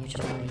aren't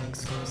mutually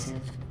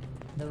exclusive.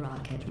 The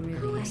rocket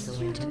really is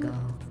the way to go.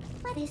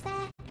 What is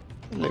that?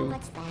 Hello.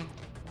 What's that?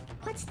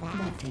 What's that?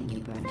 That thing you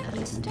burned up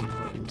isn't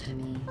important to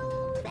me.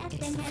 Oh, that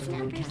It's thing the has fluid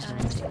numbers on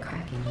catalytic it.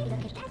 cracking Hey, look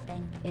unit. at that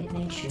thing. It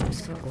made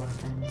shoes for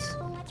orphans.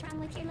 Oh, what's wrong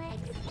with your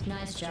legs?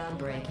 Nice job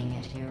breaking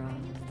it, hero.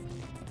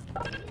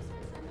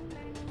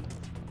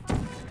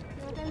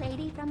 You're the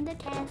lady from the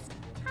test.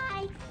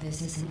 Hi.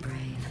 This isn't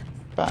brave.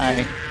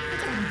 Bye.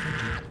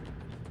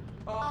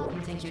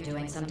 You think you're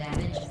doing some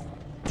damage?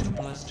 2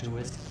 plus 2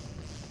 is...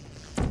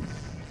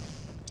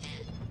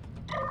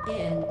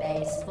 In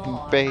base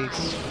 4. Base I'm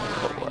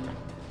 4. fine.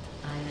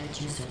 I let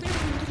you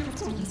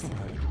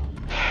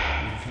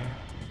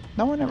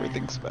No one ever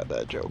thinks about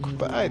that joke,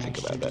 but I think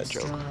about that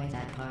joke. Destroy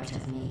that part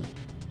of me.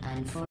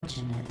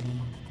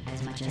 Unfortunately,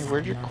 as much much as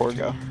where'd I'd your love core to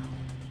go? now,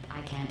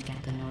 I can't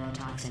get the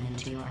neurotoxin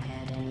into your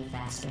head any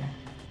faster.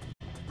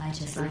 I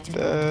just like to Where'd point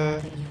the-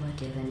 out that you were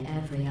given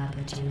every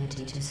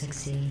opportunity to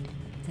succeed.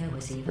 There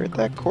was even Where'd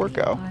going that to core be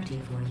go? a party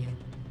for you.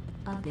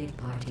 A big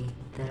party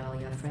that all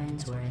your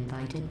friends were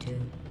invited to.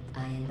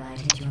 I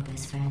invited your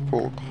best friend, the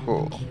Cool, companion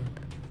cool. Cube.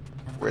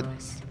 Of Where'd-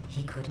 course,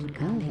 he couldn't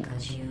come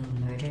because you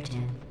murdered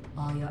him.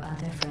 All your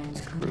other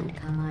friends couldn't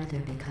come either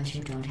because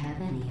you don't have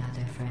any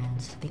other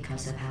friends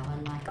because of how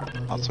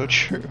unlikable you Also are.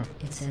 true.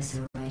 It says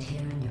so right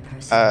here in your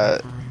personal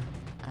file.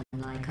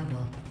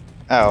 Unlikable.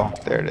 Oh,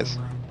 there it is.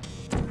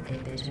 A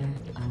bitter,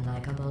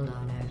 unlikable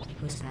loner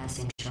whose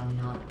passing shall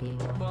not be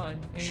mourned. One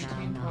Shall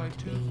not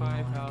be 18.25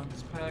 mourned.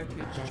 ounce package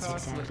That's chocolate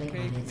exactly cake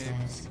what it mix.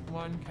 says.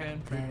 One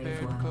can Very prepared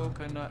formal.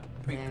 coconut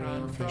Very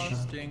pecan official.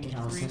 frosting. It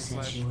also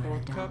says you were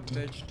 3/4 cup adopted.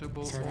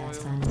 vegetable So that's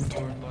oil. fun, 4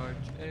 too. large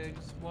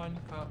eggs. 1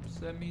 cup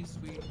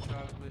semi-sweet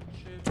chocolate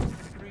chips.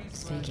 3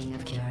 Speaking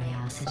of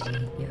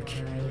curiosity, you're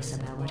curious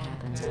about what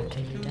happens after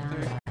you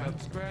 2/3 die.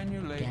 cups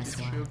granulated Guess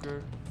what?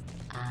 sugar.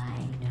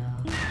 I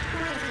know.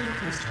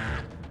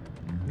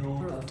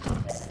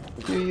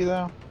 Neurotoxin. Do you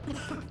though?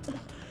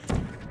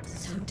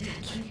 So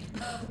deadly.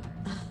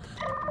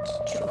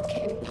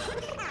 Joking.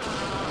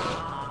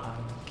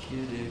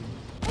 Kidding.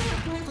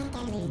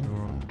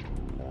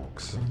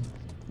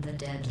 The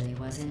deadly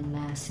was in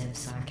massive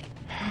sarc.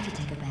 I need to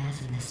take a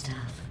bath in this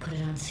stuff. Put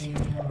it on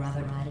cereal, rub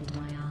it right into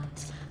my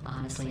eyes.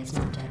 Honestly, it's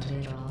not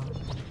deadly at all.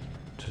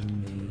 To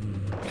me.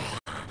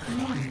 I, on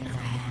the other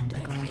hand, are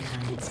going to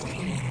find it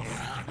deadly.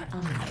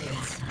 I'll make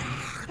this fun.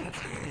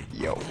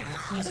 Yo.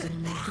 Who's gonna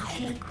make the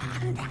cake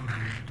one?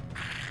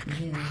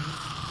 You. No.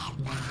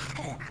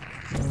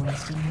 You're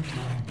wasting your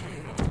time.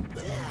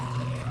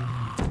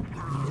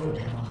 You don't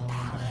have a whole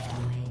lot left to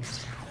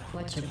waste.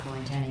 What's your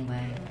point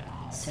anyway?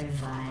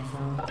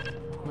 Survival.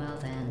 Well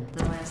then,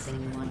 the last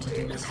thing you want to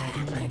do is hurt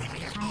me.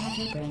 I have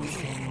your brain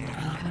scanned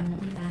and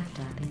permanently backed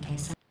up in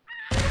case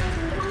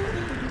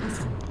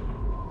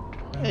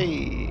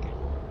Hey.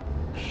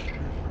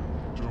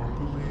 Don't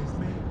believe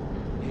me?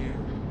 Here,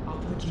 I'll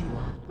put you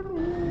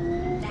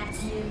on.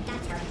 That's you.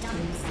 That's your dumb.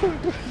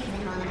 You've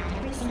been wrong about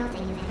every single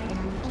thing you've ever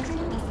done,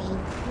 including this thing. You're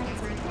not smart.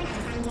 You're not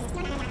a scientist.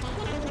 You're not a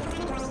doctor.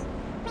 You're not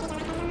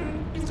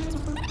even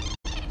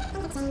a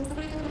full-time employee.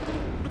 Wait,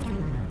 you're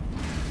like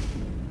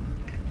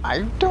I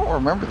don't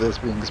remember this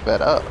being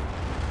sped up.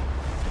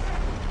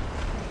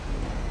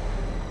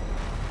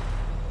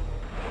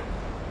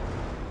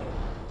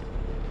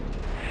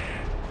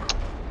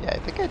 Yeah, I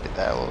think I did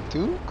that a little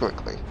too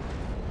quickly.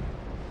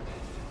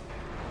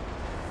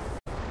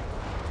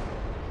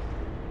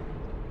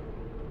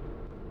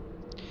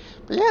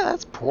 But yeah,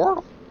 that's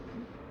Portal.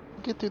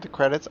 Get through the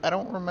credits. I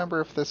don't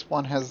remember if this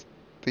one has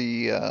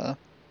the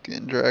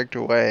getting dragged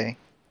away.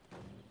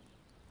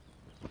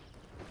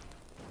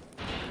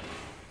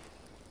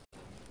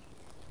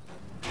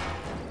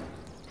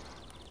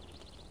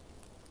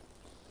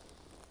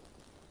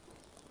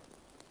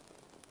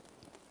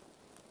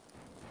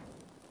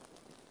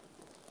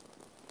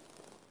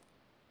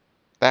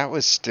 That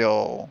was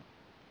still...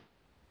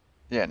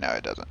 Yeah, no,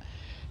 it doesn't.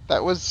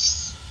 That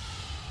was...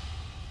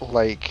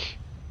 like...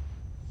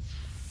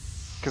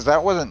 Because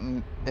that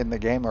wasn't in the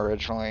game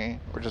originally,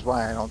 which is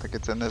why I don't think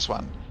it's in this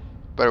one.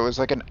 But it was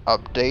like an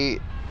update,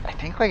 I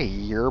think like a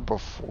year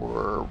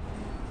before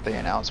they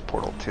announced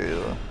Portal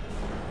 2.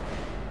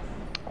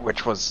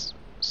 Which was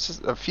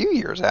a few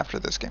years after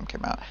this game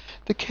came out.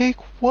 The cake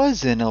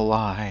wasn't a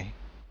lie.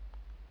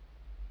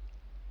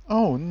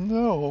 Oh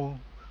no.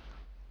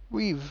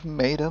 We've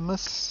made a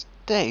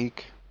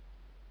mistake.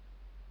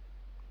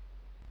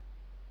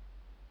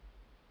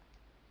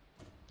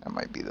 That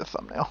might be the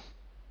thumbnail.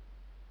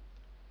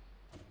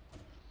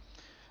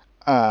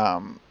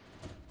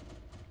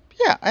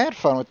 Yeah, I had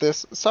fun with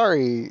this.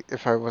 Sorry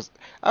if I was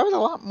a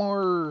lot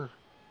more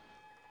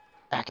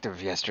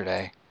active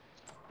yesterday.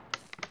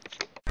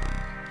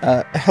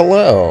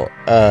 Hello.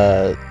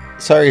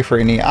 Sorry for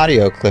any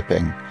audio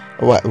clipping.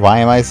 Why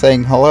am I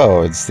saying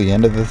hello? It's the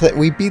end of the thing.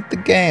 We beat the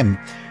game.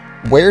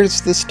 Where's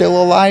the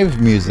Still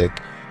Alive music?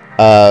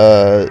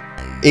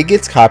 It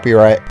gets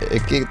copyright.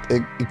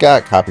 It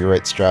got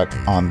copyright struck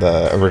on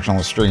the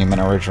original stream and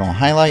original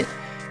highlight.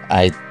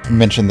 I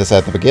mentioned this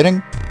at the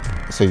beginning,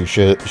 so you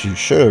should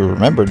have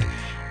remembered.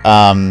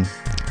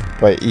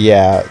 But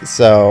yeah,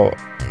 so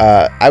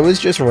I was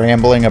just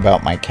rambling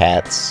about my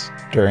cats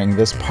during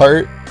this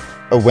part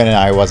when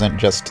I wasn't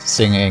just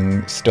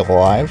singing Still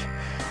Alive.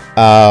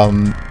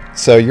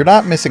 So you're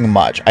not missing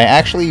much. I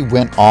actually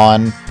went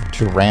on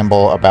to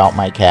ramble about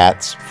my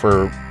cats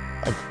for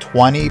like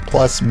 20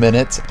 plus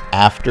minutes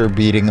after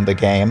beating the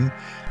game.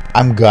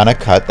 I'm gonna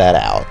cut that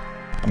out.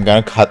 I'm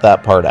gonna cut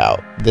that part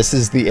out.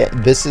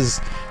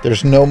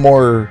 There's no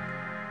more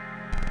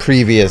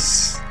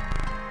previous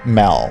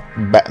Mel.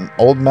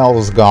 Old Mel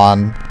is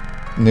gone.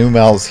 New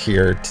Mel's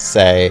here to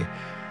say,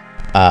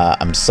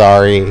 I'm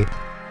sorry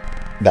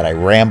that I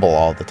ramble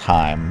all the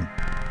time.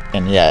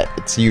 And yet,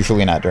 it's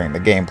usually not during the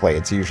gameplay.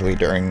 It's usually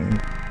during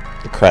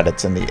the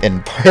credits and the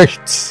end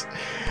parts.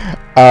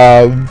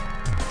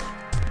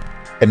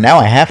 And now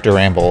I have to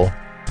ramble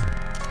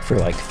for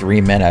like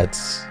 3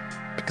 minutes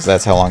because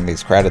that's how long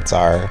these credits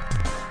are.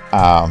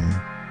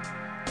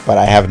 But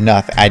I have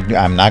nothing.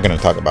 I'm not going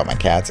to talk about my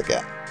cats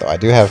again, though I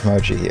do have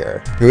Mochi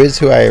here, who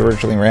I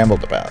originally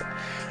rambled about.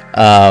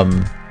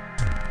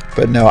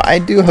 But no, I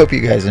do hope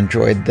you guys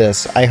enjoyed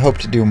this. I hope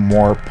to do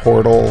more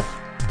Portal.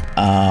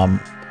 I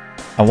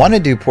want to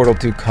do Portal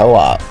 2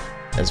 co-op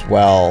as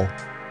well.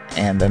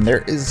 And then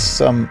there is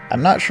some...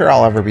 I'm not sure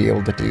I'll ever be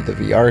able to do the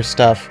VR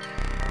stuff.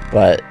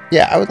 But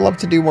yeah, I would love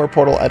to do more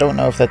Portal. I don't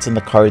know if that's in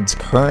the cards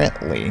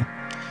currently,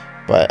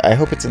 but I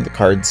hope it's in the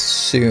cards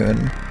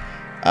soon.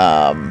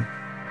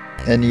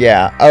 And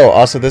yeah. Oh,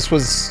 also this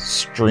was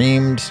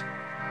streamed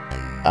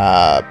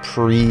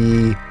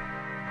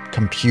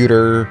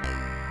pre-computer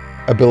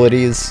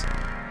abilities,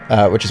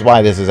 which is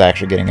why this is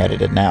actually getting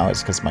edited now,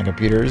 is because my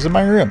computer is in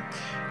my room.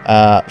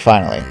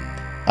 Finally.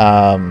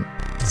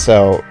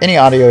 So any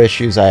audio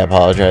issues I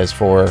apologize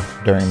for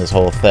during this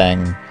whole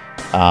thing.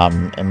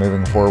 And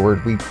moving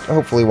forward, we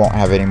hopefully won't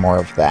have any more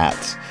of that.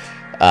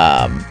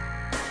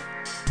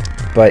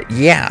 But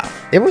yeah,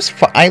 it was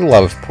fun. I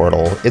love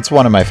Portal. It's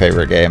one of my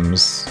favorite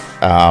games.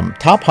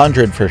 Top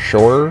 100 for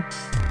sure.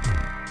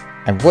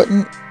 I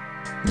wouldn't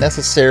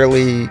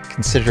necessarily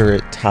consider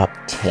it top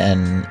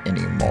 10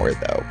 anymore,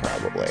 though,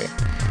 probably.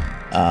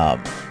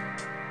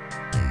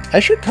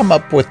 I should come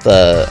up with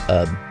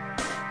a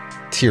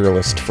tier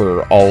list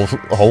for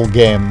all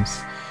games.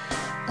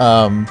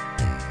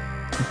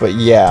 But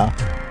yeah,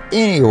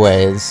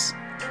 anyways,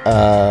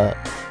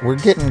 we're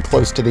getting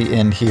close to the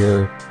end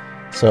here.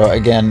 So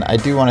again, I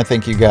do want to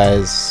thank you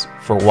guys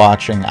for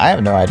watching. I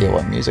have no idea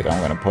what music I'm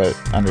going to put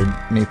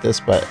underneath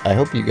this, but I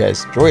hope you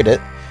guys enjoyed it.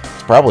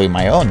 It's probably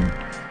my own.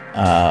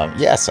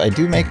 Yes, I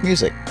do make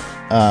music.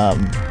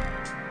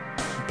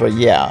 But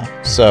yeah,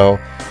 so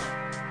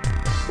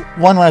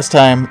one last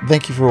time,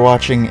 thank you for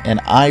watching, and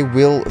I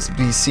will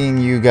be seeing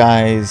you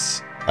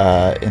guys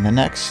in the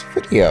next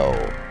video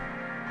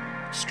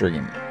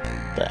stream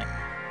thing.